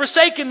He has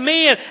forsaken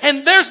me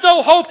and there's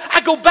no hope,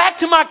 I go back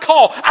to my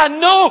call. I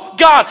know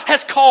God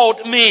has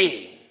called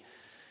me.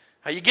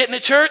 Are you getting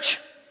it, church?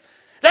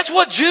 That's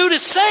what Jude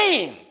is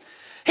saying.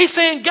 He's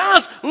saying,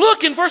 guys,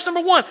 look in verse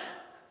number 1.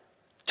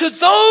 To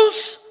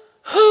those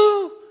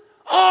who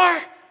are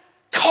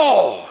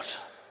called.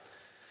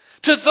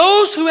 To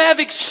those who have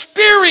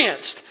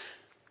experienced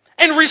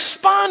and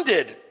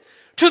responded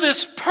to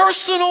this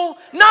personal,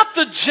 not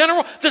the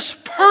general, this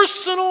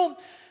personal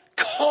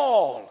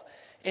call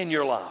in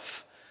your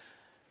life.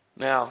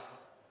 Now,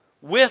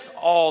 with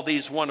all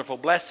these wonderful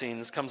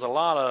blessings comes a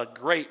lot of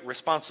great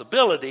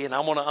responsibility, and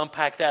I want to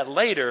unpack that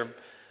later,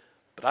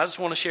 but I just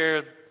want to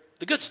share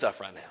the good stuff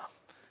right now.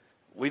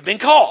 We've been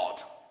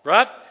called,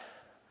 right?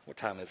 What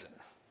time is it?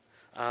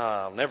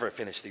 I'll never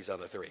finish these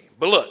other three.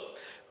 But look,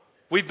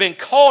 we've been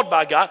called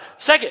by God.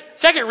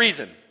 Second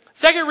reason.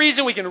 Second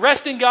reason we can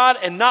rest in God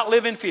and not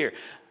live in fear.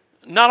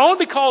 Not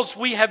only because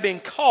we have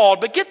been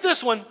called, but get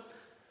this one,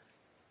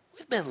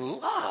 we've been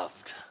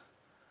loved.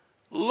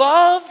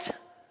 Loved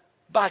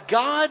by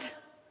God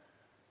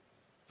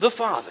the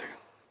Father.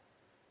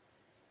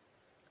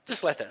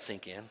 Just let that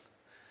sink in.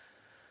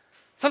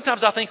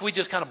 Sometimes I think we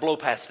just kind of blow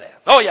past that.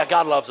 Oh yeah,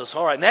 God loves us.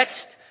 All right,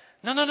 next.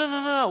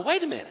 No.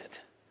 Wait a minute.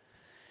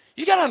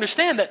 You got to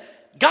understand that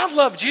God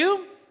loved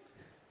you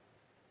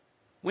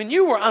when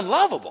you were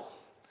unlovable.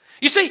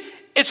 You see,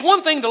 it's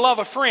one thing to love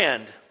a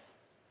friend,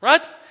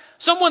 right?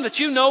 Someone that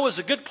you know is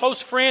a good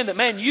close friend that,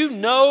 man, you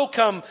know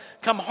come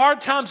hard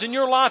times in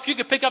your life, you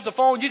could pick up the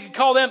phone, you could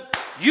call them,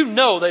 you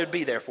know they would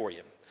be there for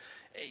you.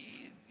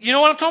 You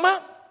know what I'm talking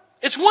about?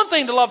 It's one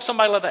thing to love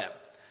somebody like that.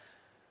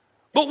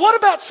 But what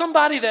about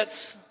somebody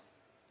that's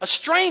a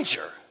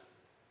stranger?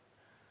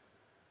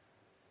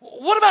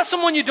 What about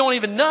someone you don't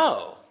even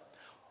know?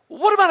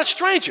 What about a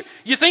stranger?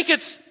 You think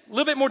it's a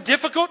little bit more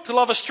difficult to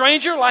love a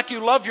stranger like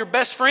you love your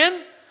best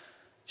friend?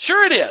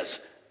 Sure it is.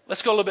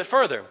 Let's go a little bit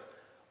further.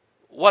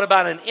 What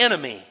about an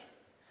enemy?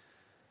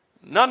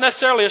 Not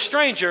necessarily a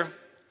stranger,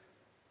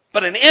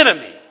 but an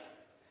enemy.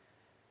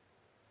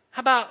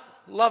 How about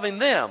loving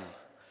them?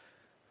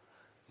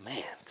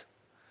 Man,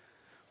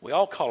 we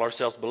all call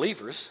ourselves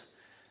believers.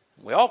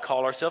 We all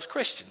call ourselves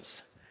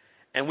Christians.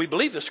 And we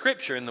believe the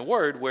scripture in the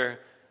word where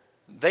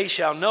they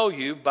shall know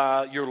you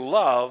by your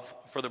love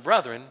for the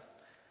brethren.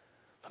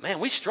 But man,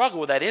 we struggle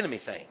with that enemy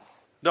thing,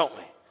 don't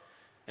we?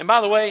 And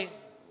by the way,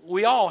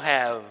 we all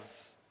have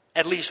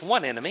at least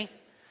one enemy.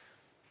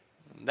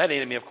 That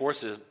enemy, of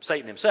course, is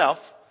Satan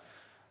himself.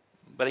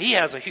 But he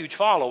has a huge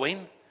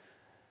following.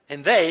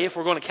 And they, if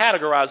we're going to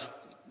categorize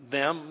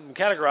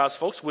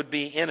folks, would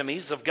be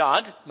enemies of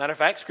God. Matter of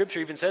fact,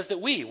 scripture even says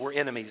that we were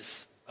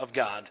enemies of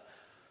God.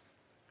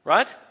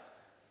 Right?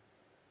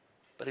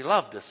 But he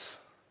loved us.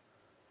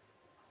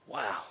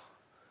 Wow.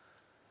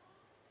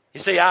 You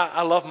see,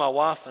 I love my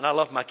wife and I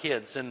love my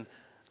kids. And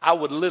I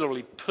would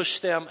literally push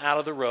them out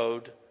of the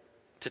road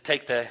to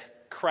take the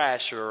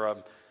crash or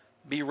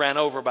be ran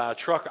over by a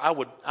truck. I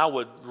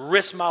would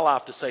risk my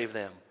life to save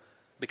them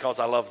because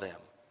I love them.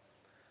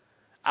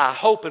 I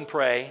hope and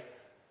pray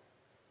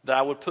that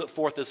I would put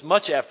forth as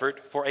much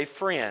effort for a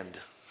friend.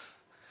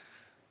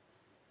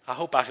 I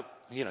hope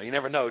you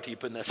never know till you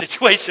put in that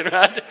situation,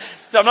 right?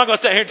 So I'm not going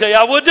to stand here and tell you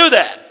I would do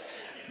that.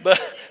 But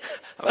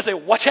I'm going to say,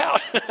 watch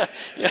out.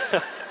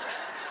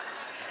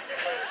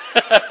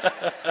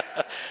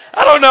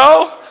 I don't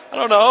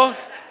know,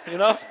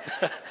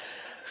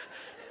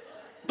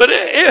 But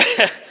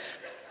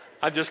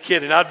I'm just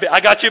kidding. I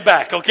got your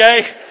back,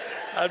 okay?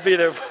 I'd be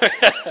there.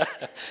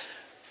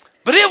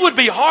 But it would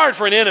be hard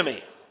for an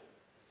enemy.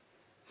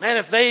 Man,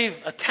 if they've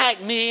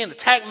attacked me and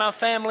attacked my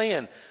family,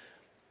 and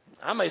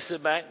I may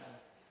sit back,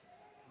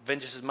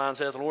 vengeance is mine,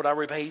 says the Lord, I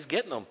repay. He's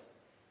getting them,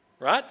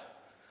 right?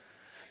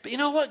 But you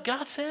know what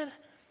God said?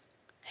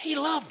 He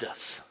loved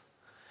us.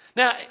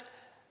 Now,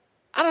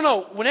 I don't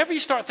know, whenever you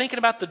start thinking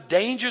about the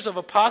dangers of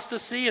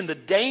apostasy and the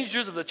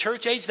dangers of the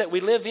church age that we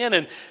live in,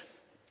 and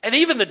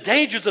even the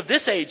dangers of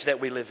this age that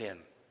we live in,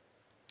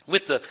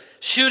 with the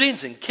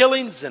shootings and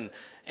killings and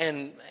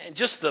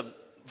just the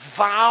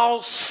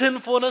vile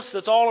sinfulness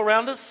that's all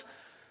around us,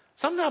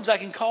 sometimes that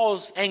can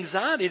cause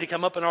anxiety to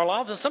come up in our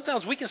lives, and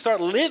sometimes we can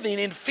start living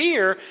in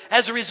fear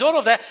as a result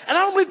of that. And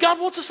I don't believe God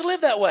wants us to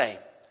live that way.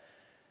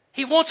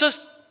 He wants us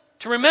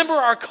to remember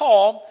our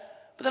call,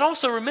 but then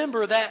also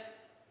remember that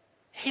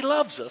He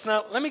loves us.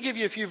 Now, let me give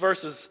you a few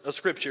verses of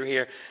Scripture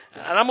here.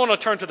 And I'm going to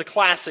turn to the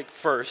classic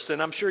first,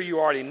 and I'm sure you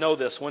already know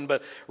this one,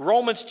 but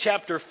Romans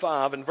chapter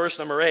 5 and verse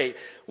number 8.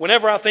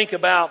 Whenever I think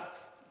about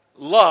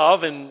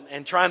love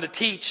and trying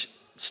to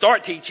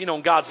start teaching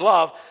on God's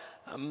love,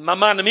 my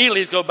mind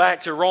immediately goes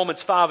back to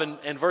Romans 5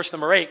 and verse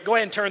number 8. Go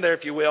ahead and turn there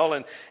if you will,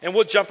 and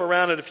we'll jump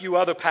around at a few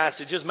other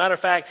passages. Matter of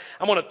fact,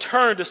 I'm going to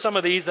turn to some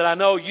of these that I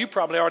know you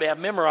probably already have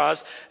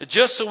memorized,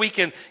 just so we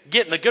can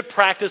get in the good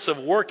practice of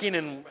working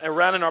and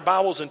around in our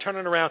Bibles and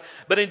turning around.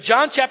 But in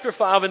John chapter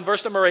 5 and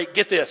verse number 8,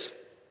 get this.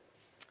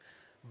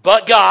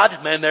 But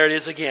God, man, there it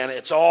is again.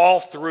 It's all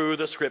through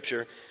the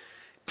Scripture.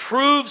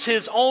 Proves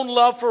His own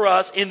love for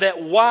us in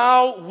that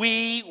while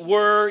we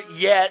were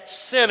yet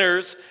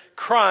sinners,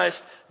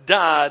 Christ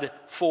died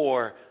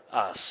for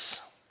us.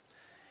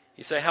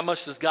 You say, how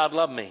much does God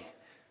love me?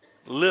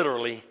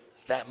 Literally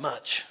that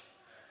much.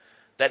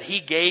 That He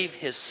gave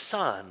His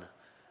Son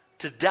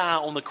to die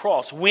on the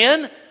cross.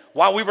 When?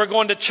 While we were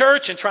going to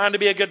church and trying to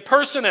be a good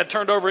person and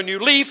turned over a new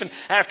leaf, and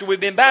after we've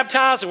been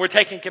baptized and we're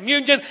taking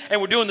communion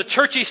and we're doing the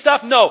churchy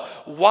stuff. No,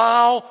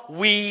 while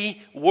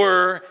we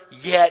were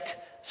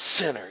yet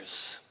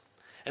sinners.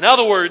 In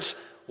other words,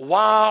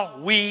 while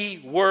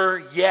we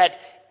were yet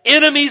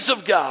enemies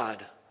of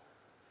God.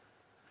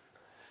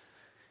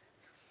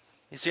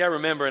 You see, I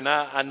remember, and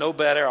I know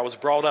better, I was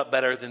brought up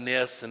better than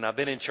this, and I've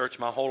been in church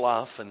my whole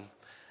life.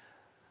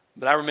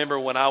 But I remember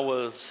when I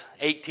was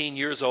 18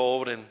 years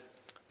old and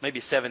maybe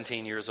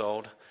 17 years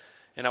old,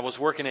 and I was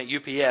working at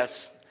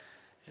UPS,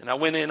 and I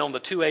went in on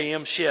the 2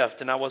 a.m. shift,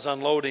 and I was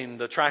unloading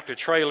the tractor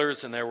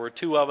trailers, and there were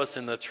two of us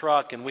in the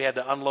truck, and we had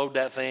to unload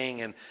that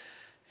thing, and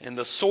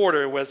the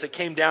sorter it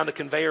came down the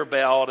conveyor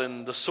belt,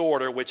 and the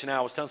sorter, which now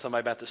I was telling somebody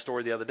about this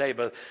story the other day,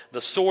 but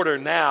the sorter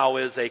now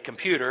is a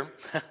computer,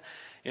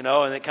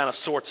 and it kind of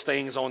sorts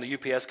things on the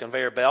UPS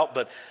conveyor belt.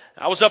 But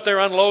I was up there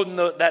unloading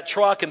that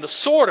truck, and the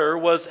sorter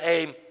was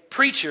a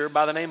preacher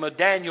by the name of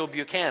Daniel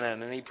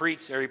Buchanan, and he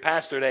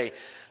pastored a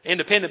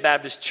independent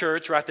Baptist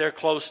church right there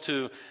close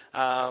to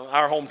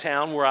our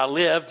hometown where I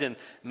lived. And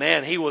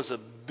man, he was a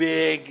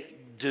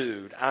big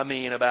dude. I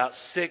mean, about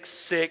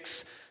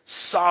 6'6",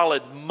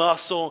 solid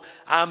muscle.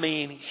 I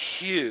mean,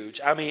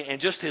 huge. I mean,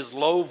 and just his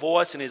low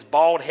voice and his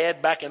bald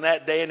head back in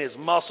that day and his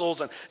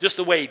muscles and just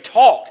the way he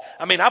talked.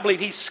 I mean, I believe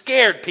he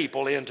scared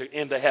people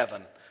into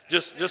heaven.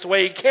 Just the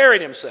way he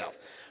carried himself.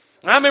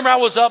 And I remember I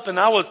was up and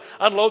I was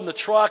unloading the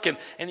truck, and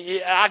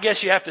I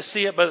guess you have to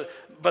see it,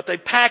 but they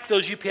pack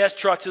those UPS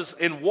trucks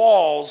in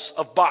walls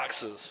of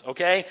boxes,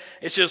 okay?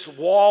 It's just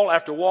wall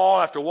after wall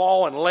after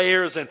wall and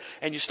layers, and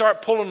you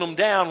start pulling them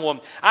down.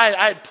 Well, I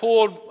had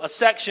pulled a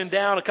section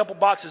down, a couple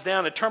boxes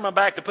down, and turned my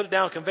back to put it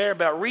down a conveyor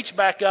belt, reached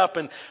back up,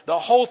 and the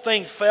whole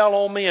thing fell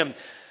on me. And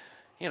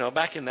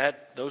back in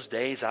those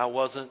days, I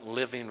wasn't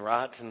living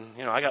right. And,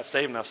 I got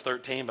saved when I was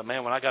 13. But,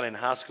 man, when I got in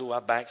high school, I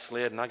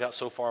backslid. And I got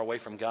so far away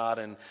from God.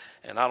 And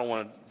I don't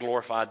want to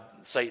glorify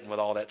Satan with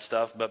all that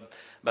stuff. But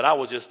I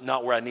was just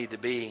not where I need to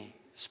be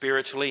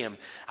spiritually. And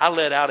I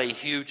let out a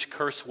huge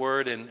curse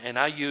word. And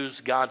I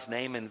used God's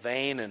name in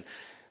vain. And,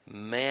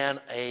 man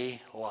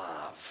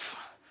alive,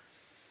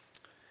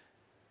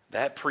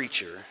 that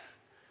preacher,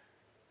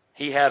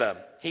 he had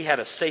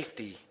a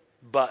safety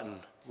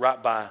button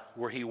right by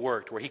where he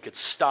worked, where he could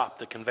stop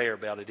the conveyor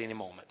belt at any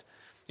moment.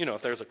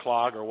 If there's a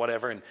clog or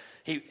whatever, and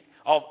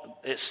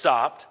it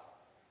stopped.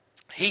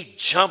 He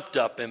jumped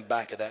up in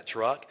back of that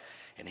truck,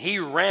 and he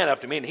ran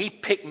up to me, and he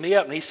picked me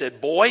up, and he said,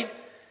 "Boy,"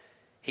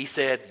 he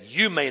said,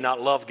 "you may not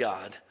love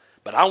God,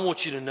 But I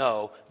want you to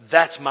know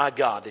that's my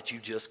God that you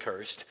just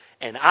cursed.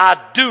 And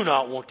I do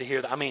not want to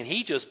hear that. I mean,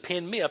 he just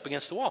pinned me up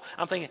against the wall.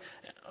 I'm thinking,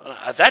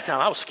 at that time,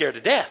 I was scared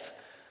to death.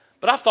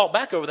 But I thought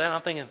back over that, and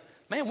I'm thinking,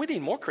 man, we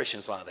need more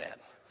Christians like that.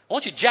 Why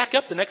don't you jack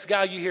up the next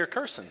guy you hear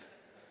cursing?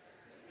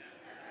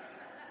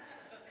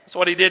 That's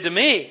what he did to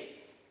me.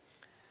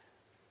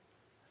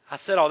 I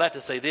said all that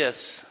to say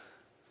this.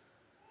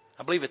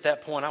 I believe at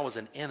that point I was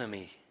an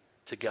enemy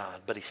to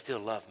God, but he still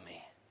loved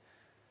me.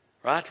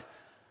 Right?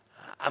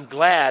 I'm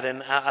glad,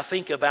 and I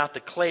think about the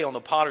clay on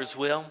the potter's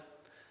wheel,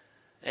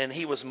 and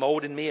he was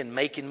molding me and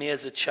making me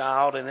as a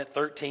child, and at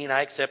 13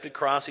 I accepted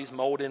Christ. He's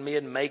molding me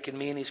and making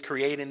me, and he's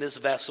creating this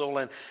vessel,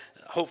 and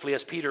hopefully,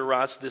 as Peter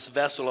writes, this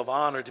vessel of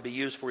honor to be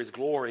used for his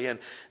glory. And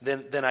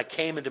then I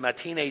came into my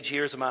teenage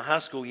years and my high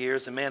school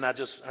years, and man, I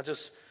just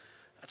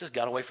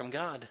got away from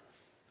God.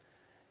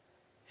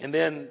 And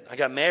then I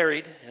got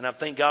married, and I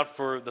thank God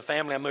for the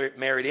family I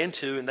married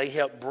into, and they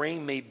helped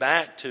bring me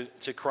back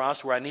to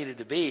Christ where I needed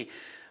to be.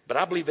 But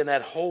I believe in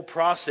that whole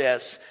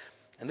process.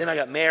 And then I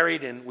got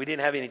married, and we didn't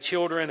have any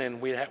children,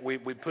 and we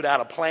put out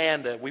a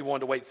plan that we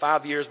wanted to wait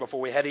 5 years before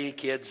we had any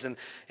kids,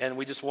 and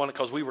we just wanted,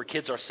 because we were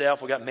kids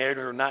ourselves. We got married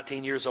when we were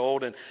 19 years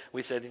old, and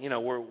we said,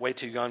 we're way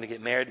too young to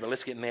get married, but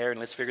let's get married and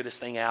let's figure this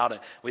thing out. And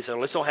we said,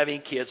 let's don't have any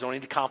kids, don't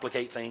need to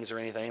complicate things or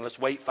anything. Let's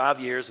wait 5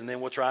 years, and then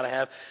we'll try to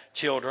have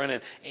children.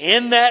 And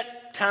in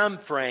that time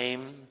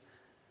frame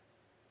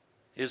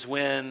is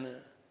when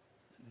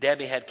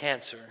Debbie had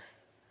cancer,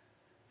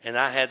 and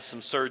I had some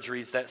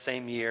surgeries that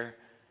same year.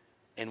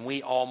 And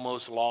we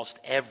almost lost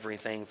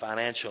everything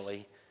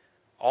financially,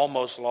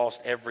 almost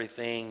lost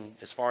everything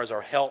as far as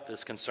our health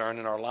is concerned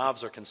and our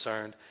lives are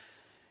concerned.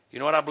 You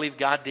know what I believe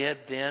God did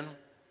then?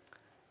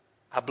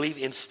 I believe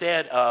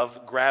instead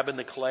of grabbing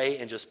the clay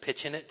and just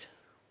pitching it,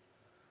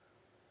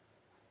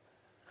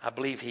 I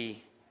believe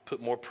he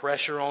put more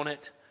pressure on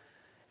it,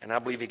 and I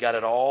believe he got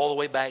it all the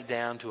way back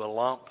down to a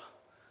lump,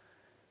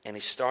 and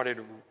he started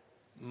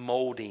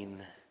molding,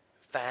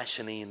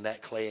 fashioning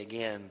that clay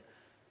again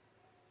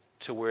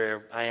to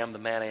where I am the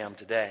man I am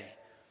today.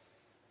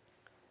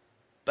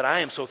 But I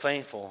am so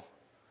thankful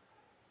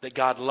that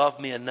God loved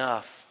me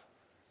enough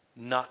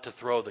not to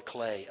throw the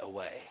clay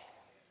away.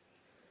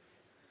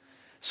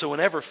 So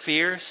whenever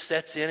fear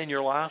sets in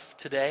your life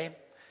today,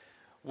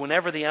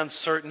 whenever the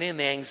uncertainty and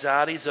the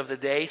anxieties of the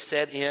day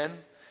set in,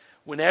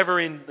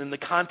 whenever in the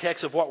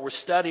context of what we're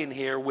studying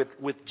here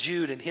with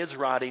Jude and his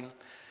writing,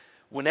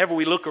 whenever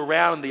we look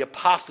around and the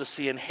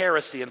apostasy and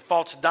heresy and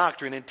false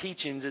doctrine and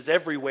teachings is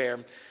everywhere,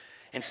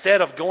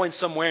 instead of going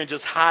somewhere and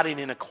just hiding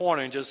in a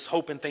corner and just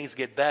hoping things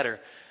get better,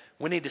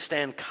 we need to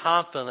stand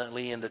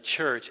confidently in the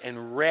church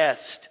and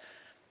rest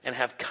and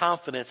have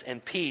confidence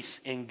and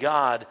peace in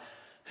God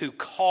who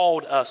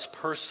called us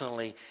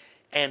personally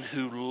and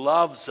who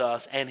loves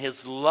us, and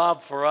his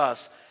love for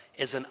us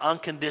is an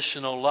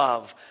unconditional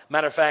love.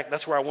 Matter of fact,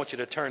 that's where I want you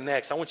to turn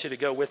next. I want you to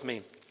go with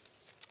me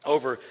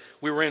over.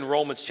 We were in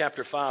Romans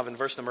chapter 5 and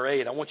verse number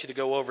 8. I want you to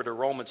go over to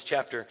Romans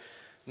chapter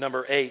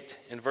number 8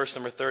 and verse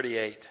number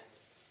 38.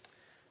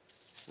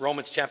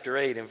 Romans chapter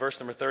 8 and verse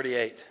number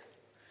 38.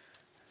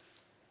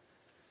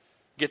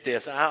 Get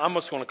this. I'm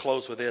just going to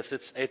close with this.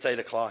 It's 8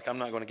 o'clock. I'm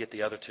not going to get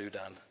the other two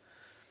done.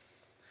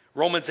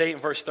 Romans 8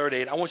 and verse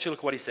 38. I want you to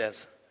look what he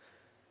says.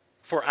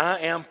 For I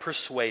am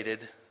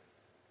persuaded.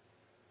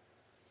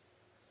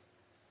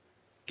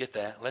 Get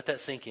that. Let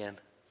that sink in.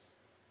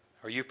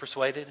 Are you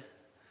persuaded?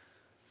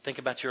 Think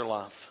about your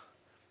life.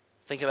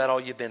 Think about all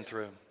you've been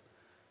through.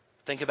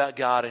 Think about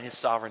God and his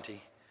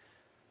sovereignty.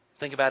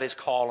 Think about his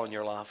call on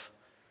your life.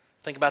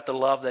 Think about the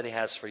love that he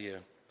has for you.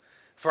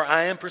 For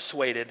I am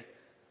persuaded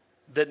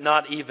that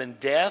not even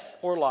death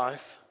or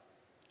life,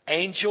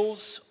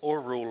 angels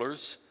or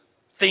rulers,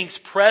 things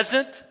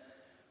present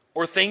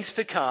or things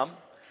to come,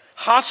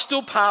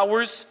 hostile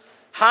powers,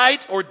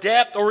 height or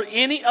depth, or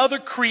any other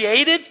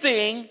created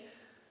thing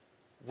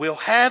will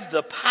have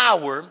the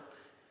power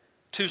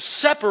to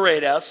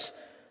separate us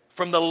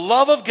from the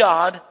love of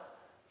God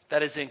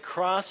that is in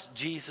Christ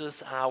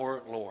Jesus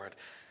our Lord.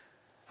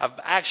 I've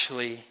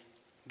actually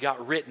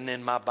got written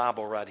in my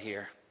Bible right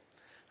here.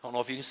 I don't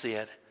know if you can see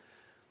it,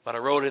 but I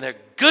wrote in there,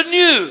 good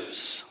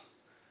news.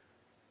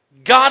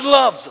 God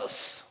loves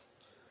us.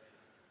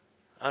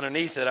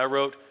 Underneath it, I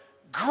wrote,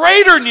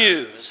 greater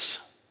news.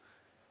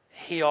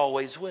 He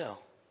always will.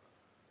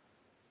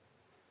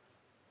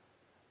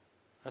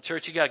 Now,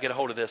 church, you got to get a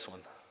hold of this one.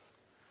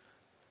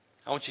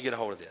 I want you to get a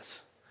hold of this.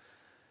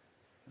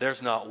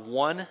 There's not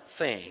one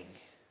thing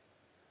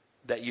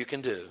that you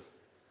can do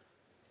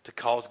to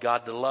cause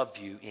God to love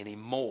you any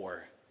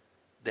more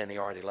than he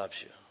already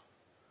loves you.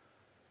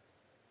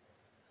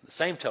 The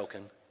same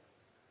token,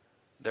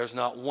 there's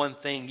not one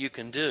thing you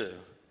can do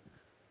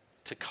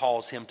to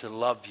cause him to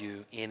love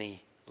you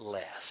any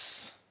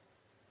less.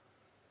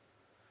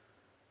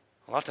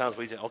 A lot of times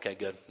we say, okay,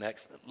 good,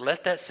 next.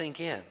 Let that sink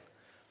in.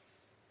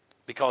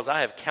 Because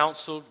I have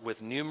counseled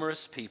with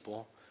numerous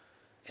people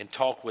and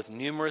talked with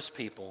numerous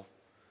people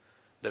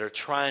that are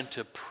trying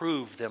to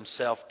prove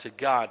themselves to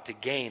God to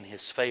gain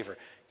his favor.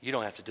 You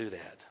don't have to do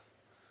that.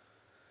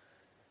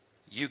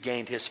 You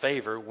gained his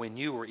favor when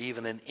you were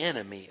even an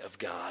enemy of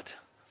God.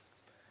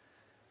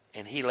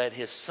 And he let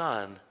his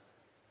son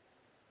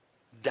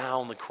die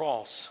on the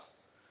cross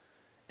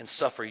and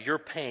suffer your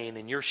pain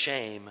and your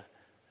shame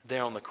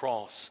there on the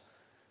cross.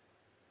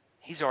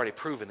 He's already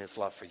proven his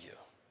love for you.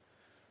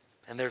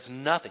 And there's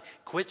nothing.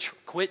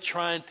 Quit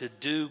trying to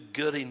do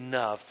good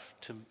enough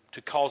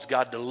to cause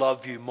God to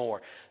love you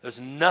more. There's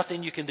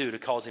nothing you can do to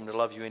cause him to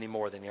love you any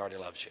more than he already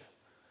loves you.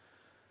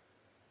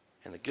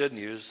 And the good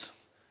news,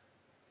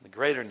 the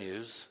greater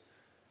news,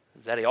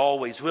 is that he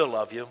always will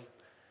love you.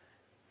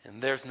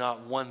 And there's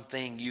not one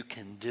thing you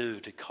can do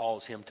to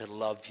cause him to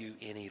love you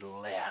any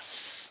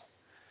less.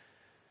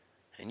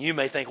 And you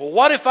may think, well,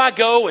 what if I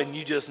go and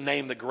you just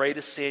name the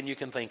greatest sin you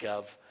can think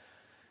of?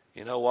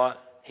 You know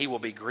what? He will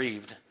be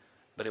grieved,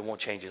 but it won't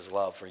change his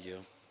love for you.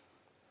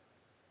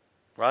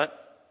 Right?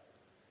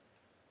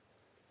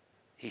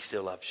 He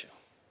still loves you.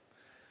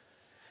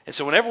 And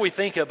so whenever we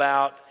think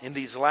about in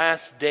these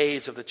last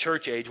days of the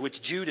church age,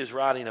 which Jude is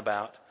writing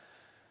about,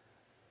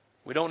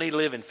 we don't need to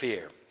live in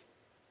fear.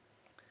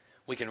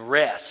 We can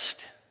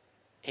rest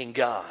in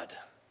God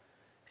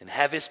and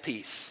have his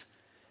peace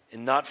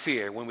and not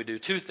fear when we do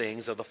two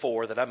things of the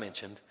four that I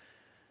mentioned.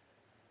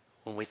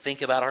 When we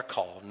think about our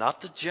call,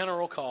 not the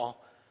general call,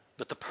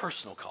 but the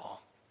personal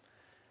call.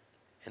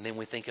 And then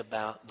we think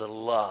about the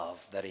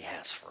love that he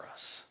has for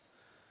us.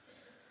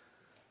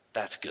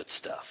 That's good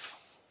stuff.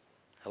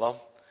 Hello?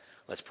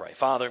 Let's pray.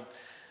 Father,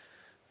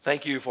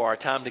 thank you for our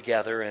time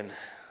together, and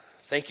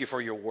thank you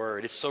for your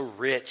word. It's so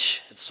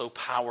rich. It's so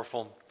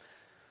powerful.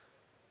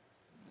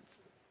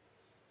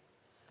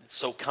 It's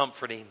so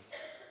comforting.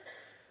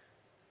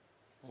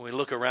 When we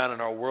look around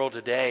in our world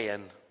today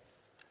and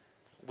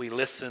we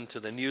listen to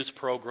the news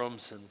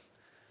programs,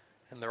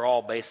 and they're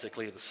all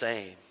basically the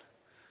same.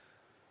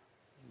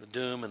 The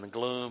doom and the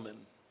gloom and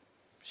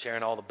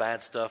sharing all the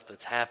bad stuff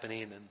that's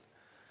happening. And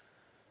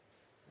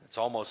it's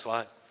almost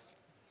like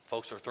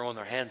folks are throwing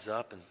their hands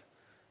up and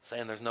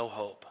saying there's no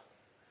hope.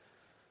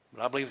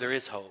 But I believe there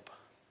is hope.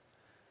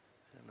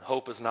 And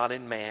hope is not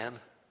in man,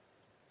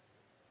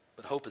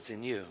 but hope is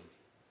in you.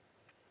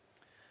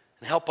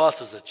 And help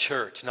us as a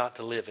church not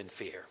to live in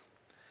fear.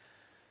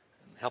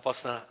 Help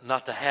us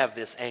not to have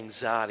this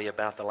anxiety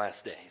about the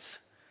last days.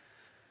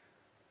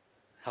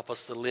 Help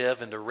us to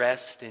live and to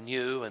rest in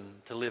you and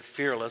to live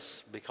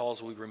fearless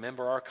because we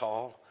remember our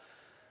call,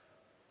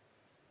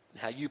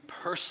 how you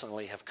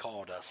personally have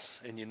called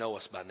us and you know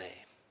us by name.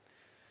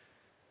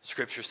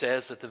 Scripture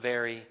says that the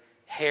very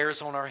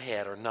hairs on our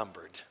head are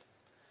numbered.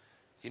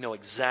 You know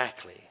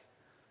exactly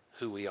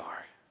who we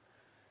are.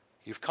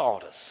 You've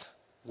called us.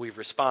 We've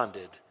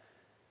responded.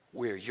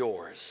 We're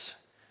yours.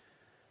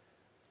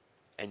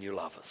 And you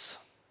love us.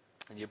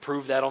 And you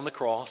prove that on the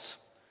cross.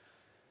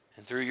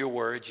 And through your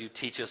words, you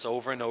teach us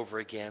over and over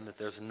again that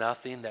there's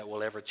nothing that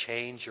will ever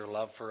change your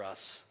love for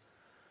us.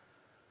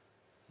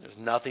 There's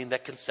nothing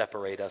that can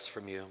separate us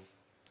from you.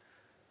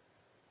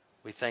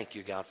 We thank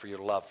you, God, for your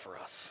love for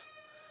us.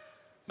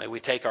 May we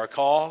take our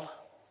call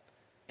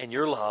and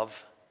your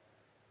love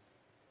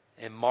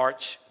and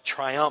march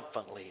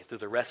triumphantly through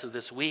the rest of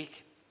this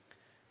week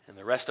and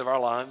the rest of our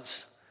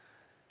lives,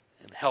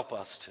 and help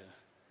us to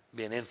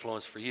be an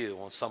influence for you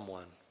on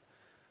someone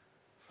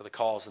for the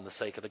cause and the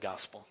sake of the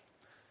gospel.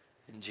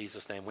 In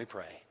Jesus' name we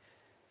pray.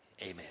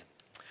 Amen.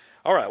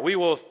 All right, we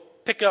will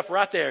pick up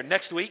right there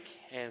next week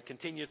and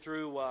continue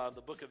through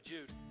the book of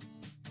Jude.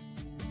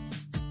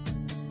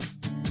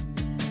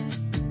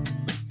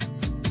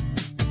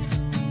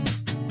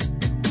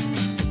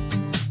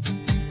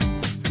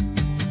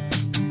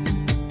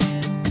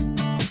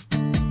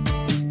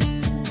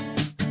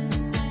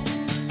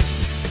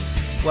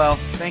 Well,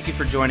 thank you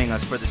for joining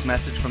us for this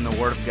message from the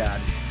Word of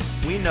God.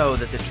 We know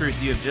that the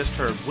truth you have just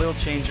heard will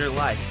change your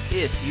life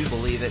if you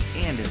believe it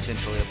and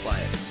intentionally apply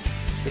it.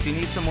 If you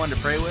need someone to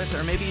pray with,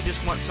 or maybe you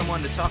just want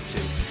someone to talk to,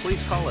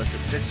 please call us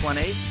at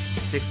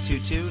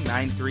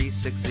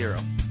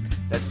 618-622-9360.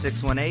 That's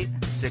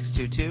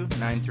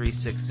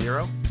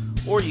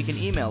 618-622-9360. Or you can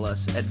email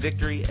us at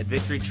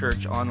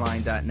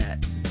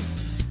victory@victorychurchonline.net.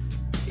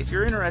 If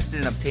you're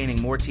interested in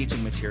obtaining more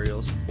teaching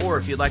materials, or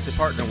if you'd like to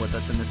partner with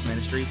us in this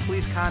ministry,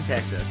 please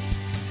contact us.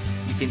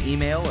 You can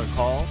email or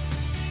call,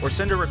 or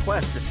send a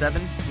request to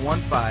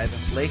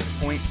 715 Lake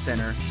Point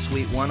Center,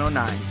 Suite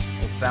 109,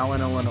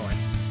 O'Fallon, Illinois,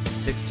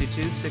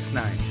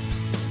 62269.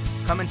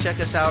 Come and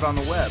check us out on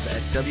the web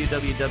at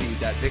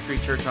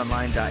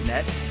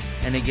www.victorychurchonline.net.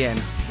 And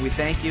again, we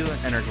thank you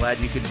and are glad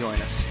you could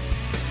join us.